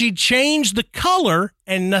 so she changed the color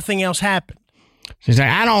and nothing else happened. She's like,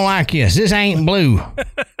 I don't like this. This ain't blue.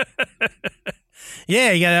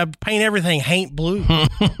 Yeah, you got to paint everything ain't blue.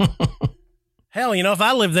 Hell, if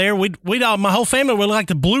I lived there, we'd all, my whole family would look like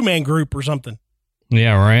the Blue Man Group or something.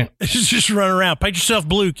 Yeah, right. Just run around. Paint yourself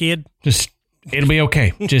blue, kid. It'll be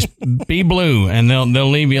okay. Just be blue, and they'll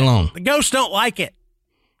leave you alone. The ghosts don't like it.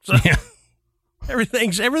 So yeah.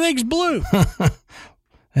 Everything's blue.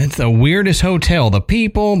 It's the weirdest hotel. The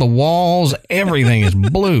people, the walls, everything is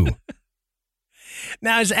blue.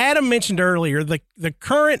 Now, as Adam mentioned earlier, the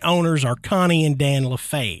current owners are Connie and Dan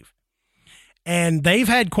LaFave. And they've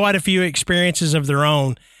had quite a few experiences of their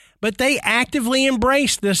own, but they actively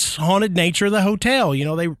embrace this haunted nature of the hotel.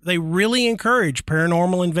 They really encourage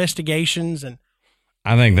paranormal investigations. And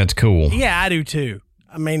I think that's cool. Yeah, I do too.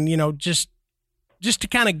 I mean, just to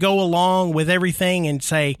kind of go along with everything and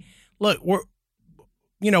say, look,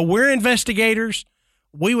 we're investigators.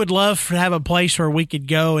 We would love to have a place where we could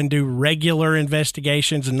go and do regular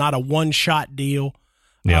investigations and not a one-shot deal.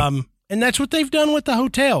 Yep. And that's what they've done with the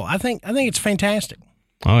hotel. I think it's fantastic.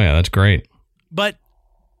 Oh, yeah, that's great. But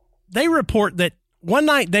they report that one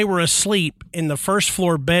night they were asleep in the first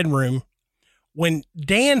floor bedroom when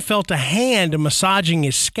Dan felt a hand massaging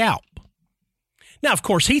his scalp. Now, of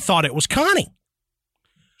course, he thought it was Connie.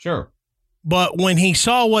 Sure. But when he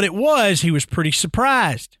saw what it was, he was pretty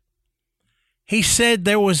surprised. He said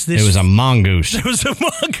there was this... It was a mongoose. There was a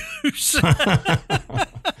mongoose.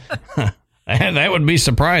 That would be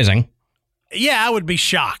surprising. Yeah, I would be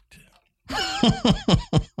shocked.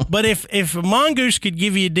 But if a mongoose could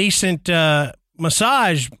give you a decent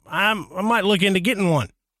massage, I might look into getting one.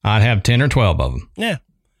 I'd have 10 or 12 of them. Yeah.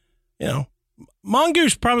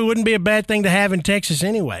 mongoose probably wouldn't be a bad thing to have in Texas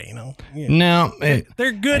anyway. You know. Yeah. No,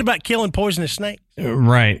 they're good about killing poisonous snakes.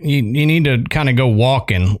 Right. You need to kind of go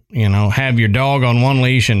walking. You know, have your dog on one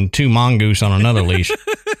leash and 2 mongoose on another leash.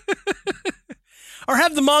 Or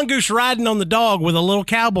have the mongoose riding on the dog with a little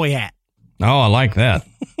cowboy hat. Oh, I like that.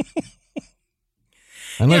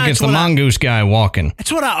 And look, it's the mongoose guy walking.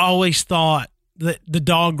 That's what I always thought that the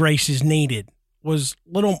dog races needed, was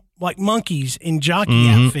little like monkeys in jockey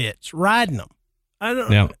outfits riding them. I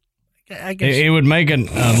don't know. I guess it would make it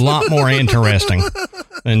a lot more interesting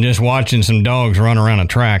than just watching some dogs run around a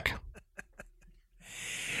track.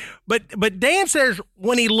 But Dan says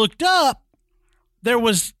when he looked up, there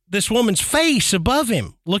was this woman's face above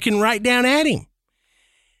him, looking right down at him.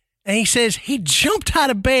 And he says he jumped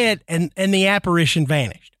out of bed and the apparition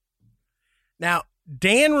vanished. Now,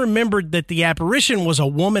 Dan remembered that the apparition was a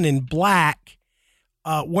woman in black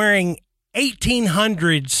wearing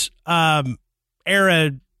 1800s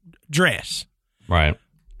era dress. Right.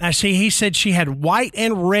 Now, see, he said she had white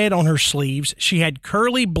and red on her sleeves. She had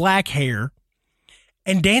curly black hair.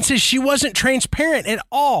 And Dan says she wasn't transparent at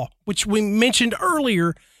all, which we mentioned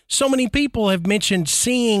earlier. So many people have mentioned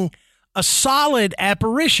seeing a solid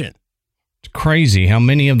apparition. It's crazy how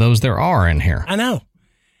many of those there are in here. I know.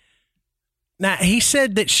 Now, he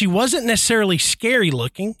said that she wasn't necessarily scary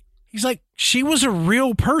looking. He's like, she was a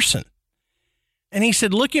real person. And he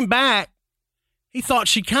said, looking back, he thought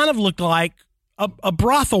she kind of looked like a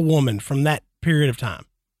brothel woman from that period of time.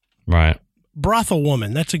 Right. Brothel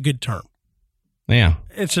woman. That's a good term. Yeah.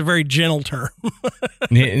 It's a very gentle term.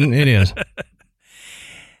 It is.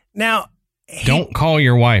 Now, don't call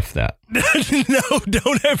your wife that. No,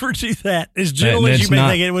 don't ever do that. As gentle as you may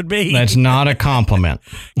think it would be. That's not a compliment.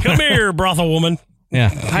 Come here, brothel woman. Yeah.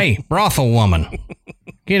 Hey, brothel woman.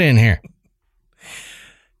 Get in here.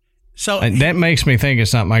 So that makes me think of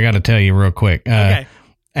something I got to tell you real quick. Okay.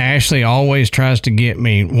 Ashley always tries to get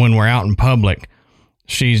me when we're out in public.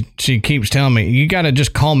 She keeps telling me, you got to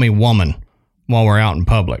just call me woman while we're out in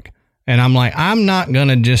public. And I'm like, I'm not going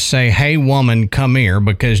to just say, hey, woman, come here,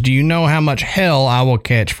 because do you know how much hell I will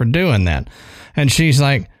catch for doing that? And she's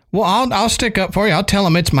like, well, I'll stick up for you. I'll tell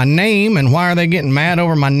them it's my name, and why are they getting mad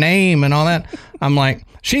over my name and all that? I'm like,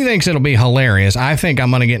 she thinks it'll be hilarious. I think I'm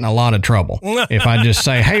going to get in a lot of trouble if I just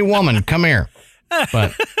say, hey, woman, come here.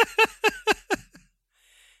 But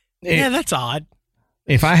yeah, that's odd.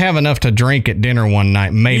 If I have enough to drink at dinner one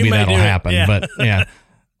night, maybe that'll happen. Yeah. But yeah.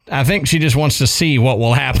 I think she just wants to see what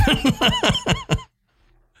will happen.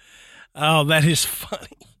 Oh, that is funny.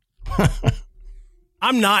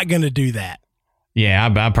 I'm not going to do that. Yeah,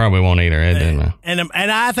 I probably won't either. And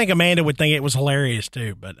I think Amanda would think it was hilarious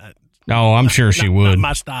too. But I'm sure she would. Not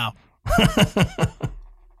my style.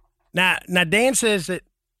 Now, Dan says that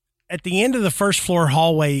at the end of the first floor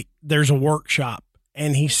hallway, there's a workshop,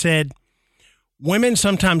 and he said women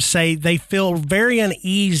sometimes say they feel very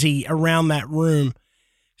uneasy around that room.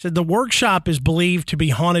 Said the workshop is believed to be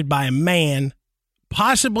haunted by a man,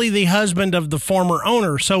 possibly the husband of the former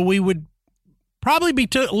owner. So we would probably be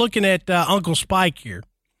looking at Uncle Spike here.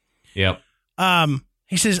 Yep.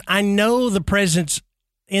 He says, I know the presence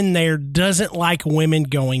in there doesn't like women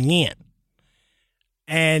going in.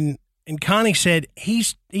 And Connie said,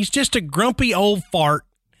 he's just a grumpy old fart,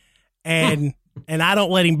 and I don't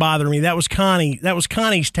let him bother me. That was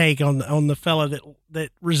Connie's take on the fella that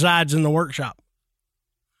resides in the workshop.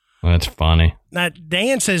 That's funny. Now,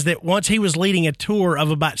 Dan says that once he was leading a tour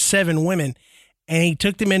of about 7 women, and he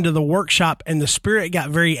took them into the workshop, and the spirit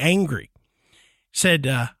got very angry. Said,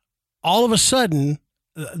 all of a sudden,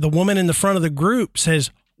 the woman in the front of the group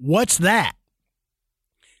says, what's that?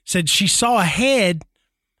 Said she saw a head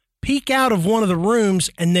peek out of one of the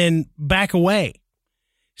rooms and then back away.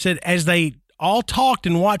 Said as they all talked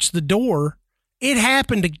and watched the door, it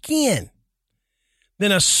happened again.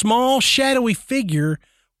 Then a small, shadowy figure,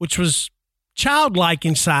 which was childlike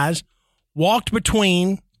in size, walked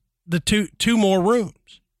between the two more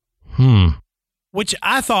rooms. Which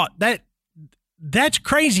I thought that's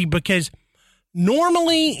crazy, because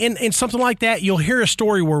normally in something like that, you'll hear a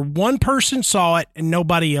story where one person saw it and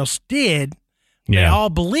nobody else did. Yeah. They all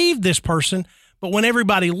believed this person, but when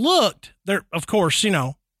everybody looked, there, of course,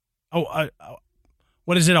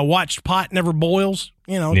 what is it? A watched pot never boils,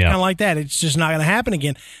 kind of like that. It's just not going to happen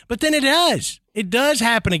again. But then it does. It does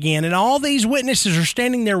happen again. And all these witnesses are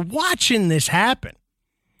standing there watching this happen.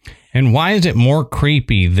 And why is it more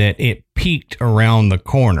creepy that it peeked around the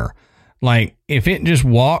corner? Like, if it just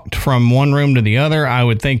walked from one room to the other, I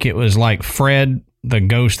would think it was like Fred, the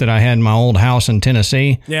ghost that I had in my old house in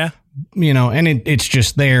Tennessee. Yeah. And it's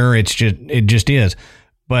just there. It just is.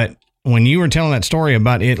 But when you were telling that story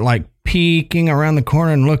about it, like peeking around the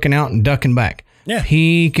corner and looking out and ducking back. Yeah.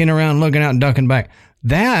 Peeking around, looking out and ducking back.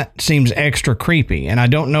 That seems extra creepy. And I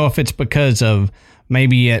don't know if it's because of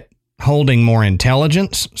maybe it holding more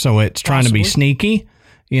intelligence, so it's trying to be sneaky,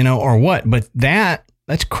 or what. But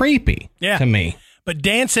that's creepy to me. But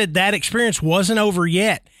Dan said that experience wasn't over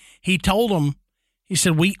yet. He told him, he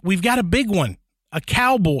said, we've got a big one, a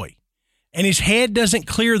cowboy, and his head doesn't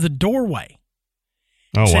clear the doorway.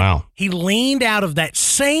 Oh, wow. He leaned out of that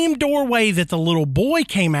same doorway that the little boy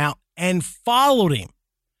came out and followed him.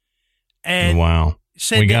 And wow.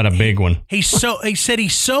 We got a big one. He said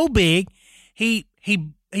he's so big, he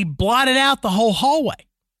blotted out the whole hallway.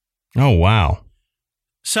 Oh, wow.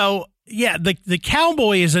 So, yeah, the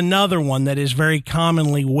cowboy is another one that is very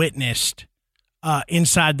commonly witnessed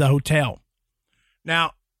inside the hotel.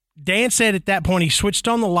 Now, Dan said at that point he switched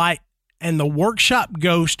on the light and the workshop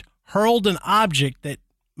ghost hurled an object that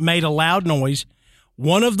made a loud noise.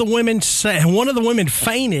 One of the women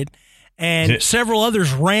fainted and several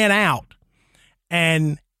others ran out.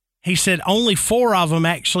 And he said only 4 of them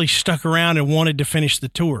actually stuck around and wanted to finish the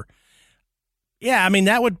tour. Yeah, I mean,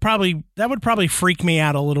 that would probably freak me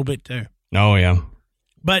out a little bit too. Oh, yeah.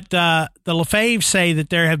 But the Lefebvre say that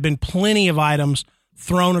there have been plenty of items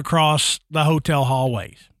thrown across the hotel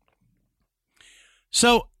hallways.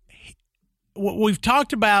 So we've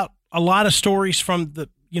talked about a lot of stories from the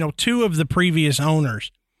 2 of the previous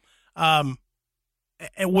owners. Like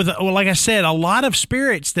I said, a lot of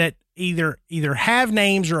spirits that either have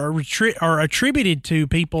names or are attributed to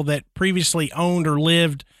people that previously owned or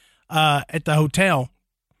lived at the hotel.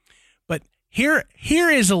 But here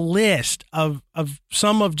is a list of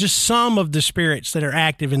some of the spirits that are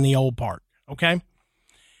active in the old park. Okay.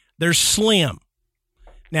 There's Slim.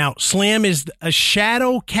 Now, Slim is a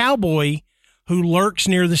shadow cowboy who lurks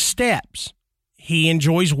near the steps. He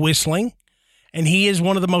enjoys whistling, and he is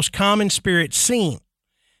one of the most common spirits seen.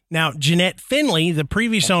 Now, Jeanette Finley, the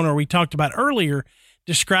previous owner we talked about earlier,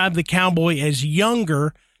 described the cowboy as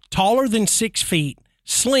younger, taller than 6 feet,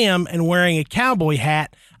 slim, and wearing a cowboy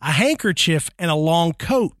hat, a handkerchief, and a long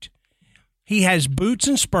coat. He has boots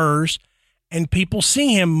and spurs, and people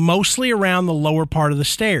see him mostly around the lower part of the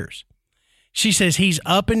stairs. She says he's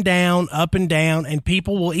up and down, and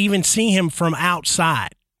people will even see him from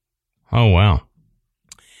outside. Oh, wow.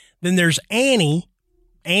 Then there's Annie.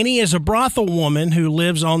 Annie is a brothel woman who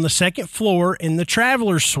lives on the 2nd floor in the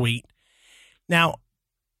Traveler's Suite. Now,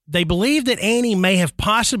 they believe that Annie may have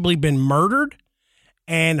possibly been murdered,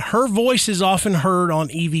 and her voice is often heard on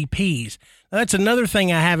EVPs. Now, that's another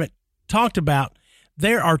thing I haven't talked about.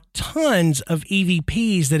 There are tons of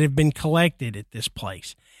EVPs that have been collected at this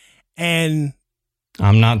place. And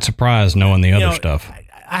I'm not surprised knowing the other stuff.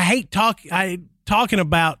 I hate talking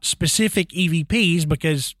about specific EVPs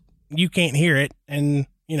because you can't hear it. And,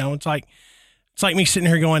 it's like me sitting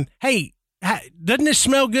here going, hey, doesn't this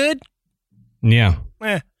smell good? Yeah.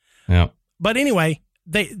 Yeah. But anyway,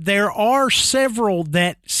 there are several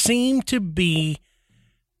that seem to be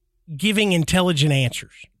giving intelligent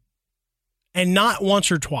answers, and not once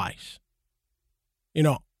or twice.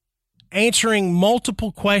 Answering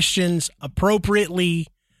multiple questions appropriately.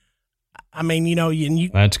 I mean,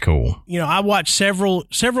 that's cool. I watched several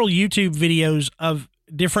YouTube videos of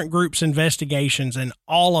different groups' investigations, and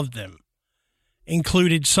all of them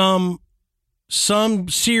included some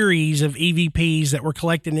series of EVPs that were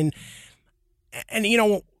collected. And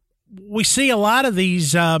we see a lot of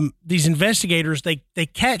these investigators, they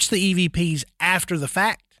catch the EVPs after the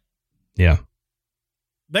fact. Yeah.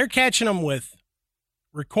 They're catching them with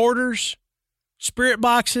recorders, spirit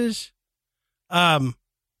boxes,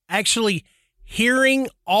 actually hearing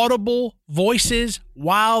audible voices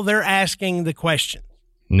while they're asking the question.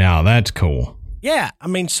 Now that's cool. Yeah. I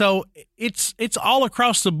mean, so it's all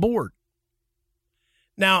across the board.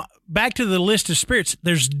 Now, back to the list of spirits,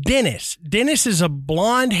 there's Dennis. Dennis is a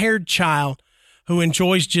blonde-haired child who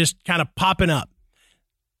enjoys just kind of popping up.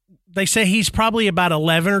 They say he's probably about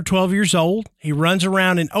 11 or 12 years old. He runs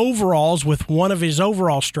around in overalls with one of his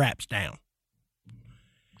overall straps down.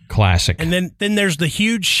 Classic. And then there's the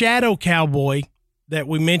huge shadow cowboy that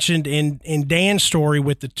we mentioned in Dan's story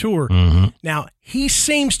with the tour. Mm-hmm. Now, he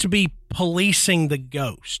seems to be policing the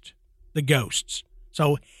ghosts.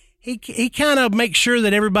 So he kind of makes sure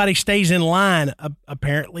that everybody stays in line,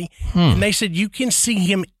 apparently. And they said you can see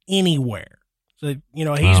him anywhere. So,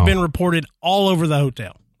 he's been reported all over the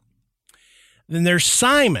hotel. Then there's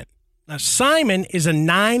Simon. Now, Simon is a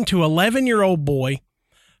 9 to 11-year-old boy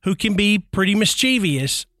who can be pretty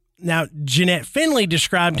mischievous. Now, Jeanette Finley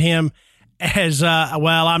described him as,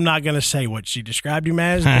 I'm not going to say what she described him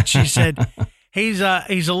as, but she said he's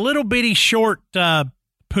a little bitty short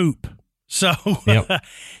poop. So Yep.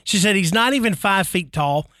 she said he's not even 5 feet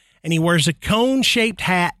tall, and he wears a cone-shaped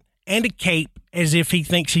hat and a cape as if he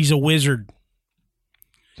thinks he's a wizard.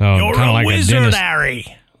 So You're kind of a like wizard, a Dennis,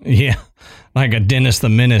 Harry. yeah, like a Dennis the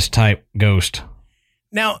Menace type ghost.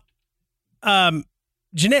 Now,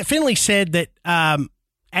 Jeanette Finley said that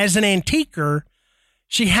as an antiquer,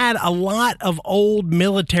 she had a lot of old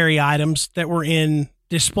military items that were in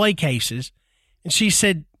display cases. And she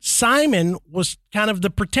said Simon was kind of the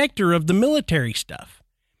protector of the military stuff.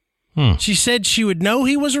 She said she would know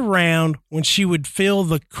he was around when she would feel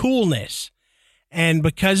the coolness. And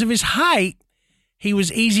because of his height, he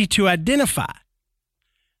was easy to identify.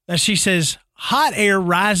 Now, she says hot air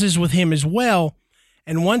rises with him as well.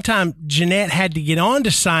 And one time, Jeanette had to get on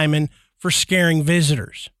to Simon for scaring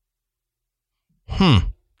visitors.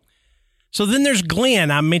 So then there's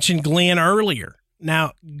Glenn. I mentioned Glenn earlier.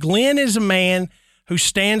 Now, Glenn is a man who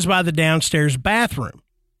stands by the downstairs bathroom.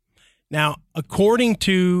 Now, according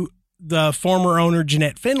to the former owner,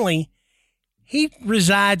 Jeanette Finley, he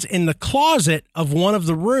resides in the closet of one of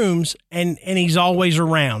the rooms, and he's always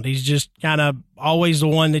around. He's just kind of always the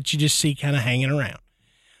one that you just see kind of hanging around.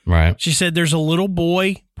 Right. She said there's a little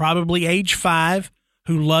boy, probably age 5,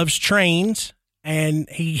 who loves trains, and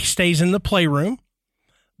he stays in the playroom.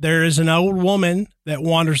 There is an old woman that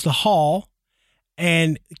wanders the hall,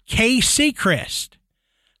 and Kay Seacrest,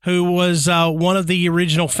 who was one of the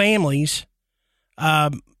original families,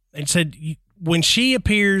 and said when she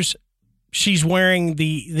appears, she's wearing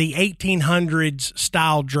the 1800s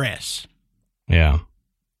style dress. Yeah.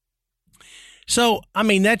 So, I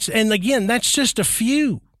mean, that's just a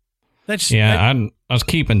few. I was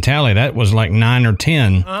keeping tally. That was like 9 or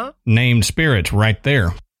 10 named spirits right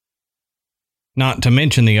there. Not to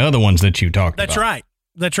mention the other ones that you talked about.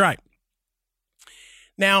 That's right.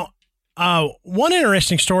 Now, one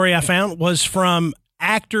interesting story I found was from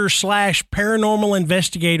actor / paranormal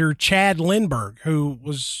investigator Chad Lindbergh, who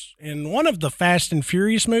was in one of the Fast and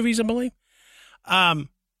Furious movies, I believe.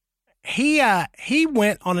 He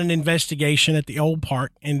went on an investigation at the old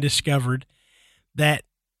park and discovered that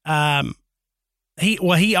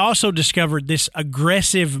he also discovered this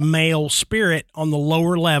aggressive male spirit on the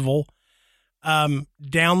lower level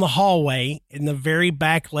down the hallway in the very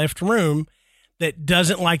back left room that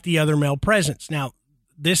doesn't like the other male presence. Now,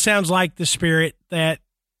 this sounds like the spirit that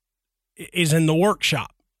is in the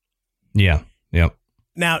workshop. Yeah. Yep.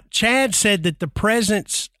 Now, Chad said that the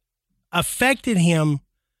presence affected him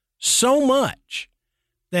so much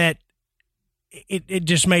that it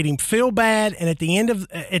just made him feel bad. And at the end of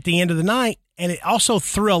the night, and it also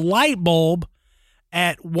threw a light bulb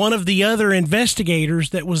at one of the other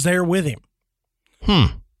investigators that was there with him.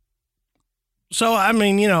 So, I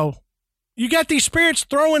mean, you got these spirits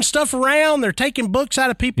throwing stuff around. They're taking books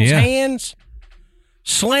out of people's hands,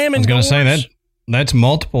 slamming doors. I was going to say that's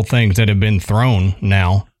multiple things that have been thrown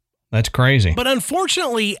now. That's crazy. But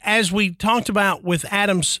unfortunately, as we talked about with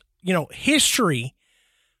Adam's, history,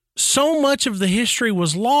 so much of the history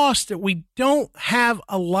was lost that we don't have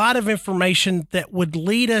a lot of information that would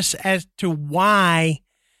lead us as to why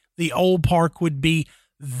the old park would be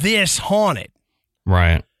this haunted.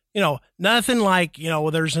 Right. Nothing like,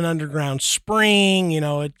 there's an underground spring,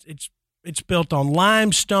 it's built on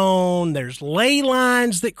limestone. There's ley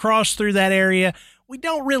lines that cross through that area. We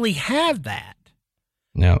don't really have that.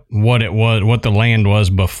 Now, what the land was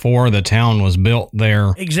before the town was built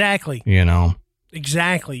there. Exactly.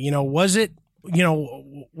 Exactly. Was it,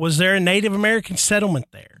 was there a Native American settlement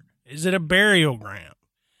there? Is it a burial ground?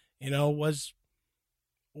 Was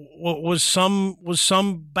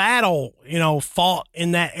some battle, fought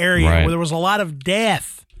in that area where there was a lot of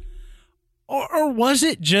death? Or was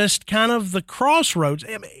it just kind of the crossroads?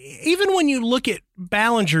 I mean, even when you look at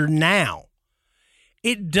Ballinger now,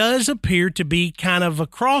 it does appear to be kind of a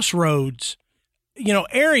crossroads,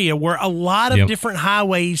 area where a lot of different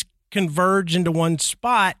highways converge into one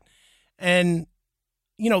spot. And,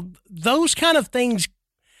 those kind of things,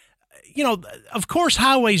 of course,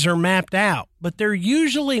 highways are mapped out, but they're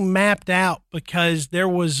usually mapped out because there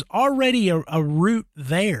was already a route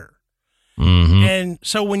there. Mm-hmm. And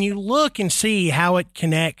so when you look and see how it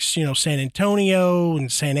connects, San Antonio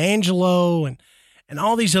and San Angelo and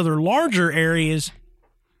all these other larger areas,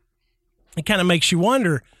 it kind of makes you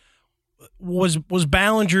wonder, was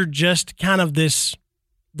Ballinger just kind of this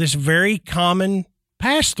very common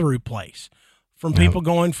pass-through place from people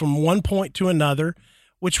going from one point to another,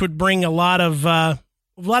 which would bring a lot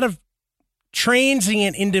of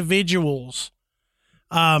transient individuals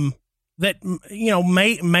that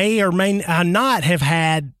may or may not have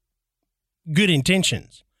had good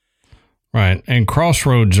intentions. Right. And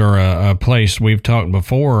crossroads are a place we've talked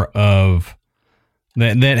before of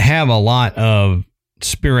that have a lot of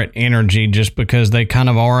spirit energy just because they kind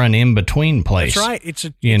of are an in-between place. That's right. It's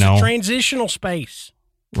a transitional space.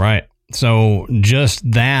 Right. So just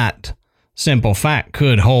that simple fact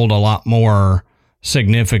could hold a lot more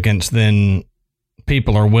significance than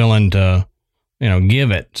people are willing to, give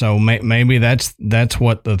it. So maybe that's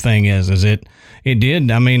what the thing is it did.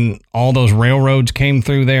 I mean, all those railroads came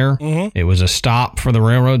through there. Mm-hmm. It was a stop for the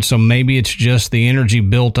railroad. So maybe it's just the energy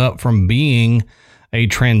built up from being a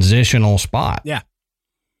transitional spot. Yeah.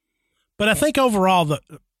 But I think overall,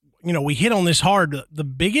 we hit on this hard. The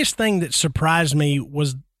biggest thing that surprised me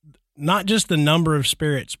was not just the number of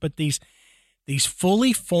spirits, but these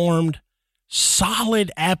fully formed,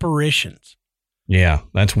 solid apparitions. Yeah,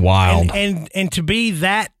 that's wild. And to be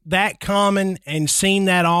that common and seen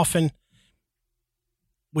that often,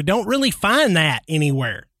 we don't really find that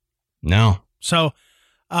anywhere. No. So,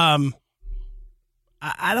 I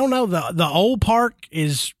don't know. The old park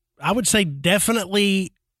is, I would say,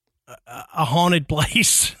 definitely a haunted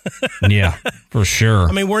place. Yeah, for sure.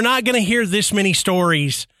 I mean, we're not going to hear this many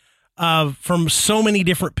stories from so many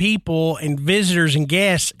different people and visitors and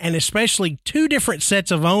guests, and especially two different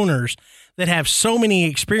sets of owners that have so many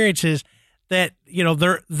experiences that,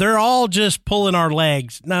 they're all just pulling our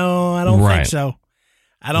legs. No, I don't think so.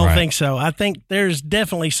 I don't think so. I think there's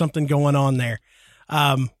definitely something going on there.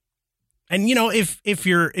 And if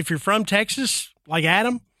you're from Texas, like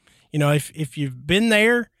Adam, if you've been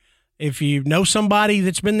there, if you know somebody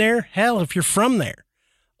that's been there, hell, if you're from there,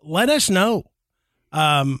 let us know.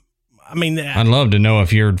 I'd love to know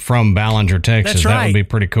if you're from Ballinger, Texas. That's right. That would be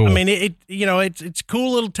pretty cool. I mean, it's a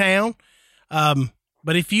cool little town.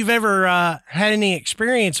 But if you've ever had any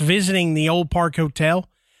experience visiting the Old Park Hotel,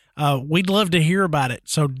 we'd love to hear about it.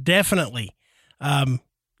 So definitely,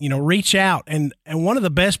 reach out. And one of the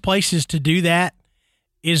best places to do that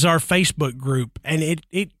is our Facebook group. And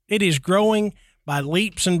it is growing by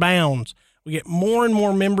leaps and bounds. We get more and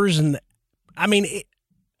more members. And it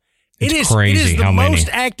is crazy the how most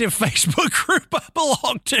many active Facebook group I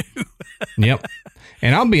belong to. Yep.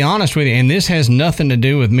 And I'll be honest with you, and this has nothing to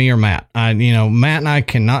do with me or Matt. Matt and I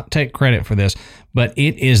cannot take credit for this, but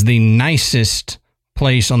it is the nicest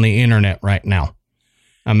place on the internet right now.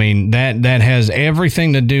 I mean, that has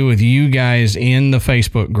everything to do with you guys in the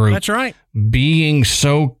Facebook group. That's right. Being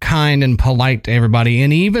so kind and polite to everybody.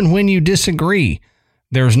 And even when you disagree,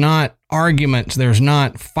 there's not arguments, there's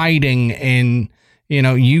not fighting, and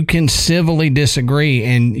you can civilly disagree,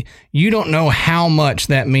 and you don't know how much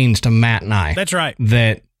that means to Matt and I. That's right.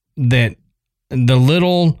 That the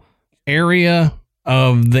little area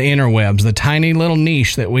of the interwebs, the tiny little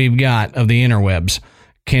niche that we've got of the interwebs,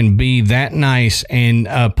 can be that nice and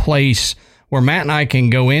a place where Matt and I can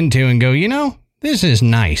go into and go, this is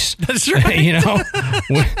nice. That's right.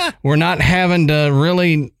 We're not having to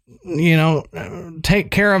really,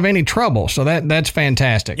 take care of any trouble. So that's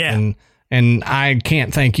fantastic. Yeah. And I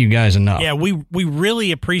can't thank you guys enough. Yeah, we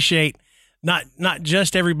really appreciate not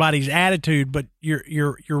just everybody's attitude, but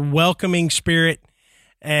your welcoming spirit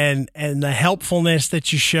and the helpfulness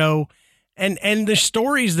that you show, and the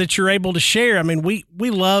stories that you're able to share. I mean, we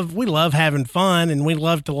love having fun, and we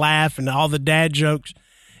love to laugh and all the dad jokes,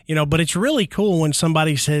 but it's really cool when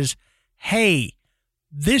somebody says, "Hey,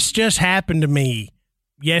 this just happened to me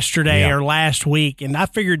yesterday or last week, and I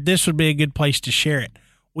figured this would be a good place to share it."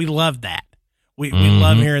 We love that. We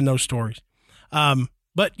love hearing those stories.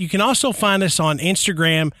 But you can also find us on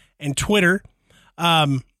Instagram and Twitter.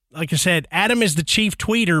 Like I said, Adam is the chief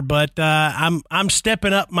tweeter, but I'm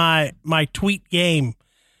stepping up my tweet game.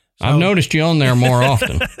 So, I've noticed you on there more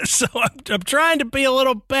often. So I'm trying to be a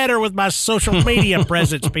little better with my social media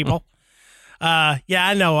presence, people. Yeah,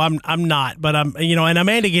 I know I'm not, but I'm, and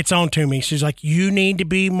Amanda gets on to me. She's like, you need to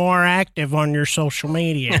be more active on your social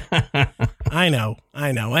media. I know.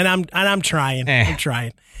 And I'm trying. I'm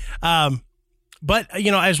trying. But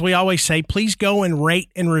as we always say, please go and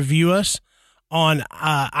rate and review us on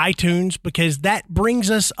iTunes, because that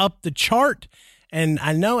brings us up the chart. And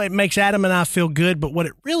I know it makes Adam and I feel good, but what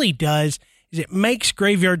it really does is it makes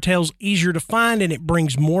Graveyard Tales easier to find, and it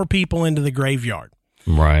brings more people into the graveyard.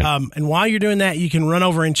 Right. And while you're doing that, you can run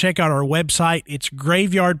over and check out our website. It's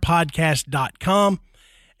graveyardpodcast.com.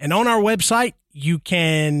 And on our website, you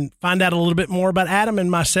can find out a little bit more about Adam and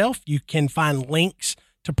myself. You can find links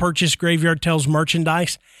to purchase Graveyard Tales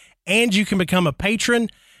merchandise, and you can become a patron.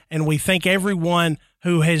 And we thank everyone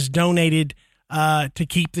who has donated to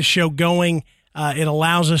keep the show going. It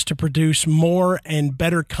allows us to produce more and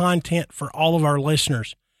better content for all of our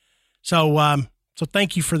listeners. So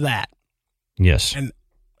thank you for that. Yes. And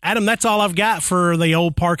Adam, that's all I've got for the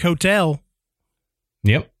Old Park Hotel.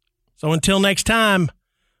 Yep. So until next time,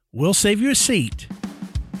 we'll save you a seat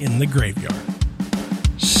in the graveyard.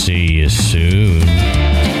 See you soon.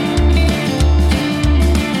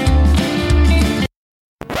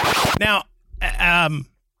 Now,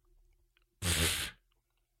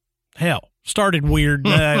 hell, started weird.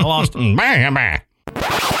 I lost it.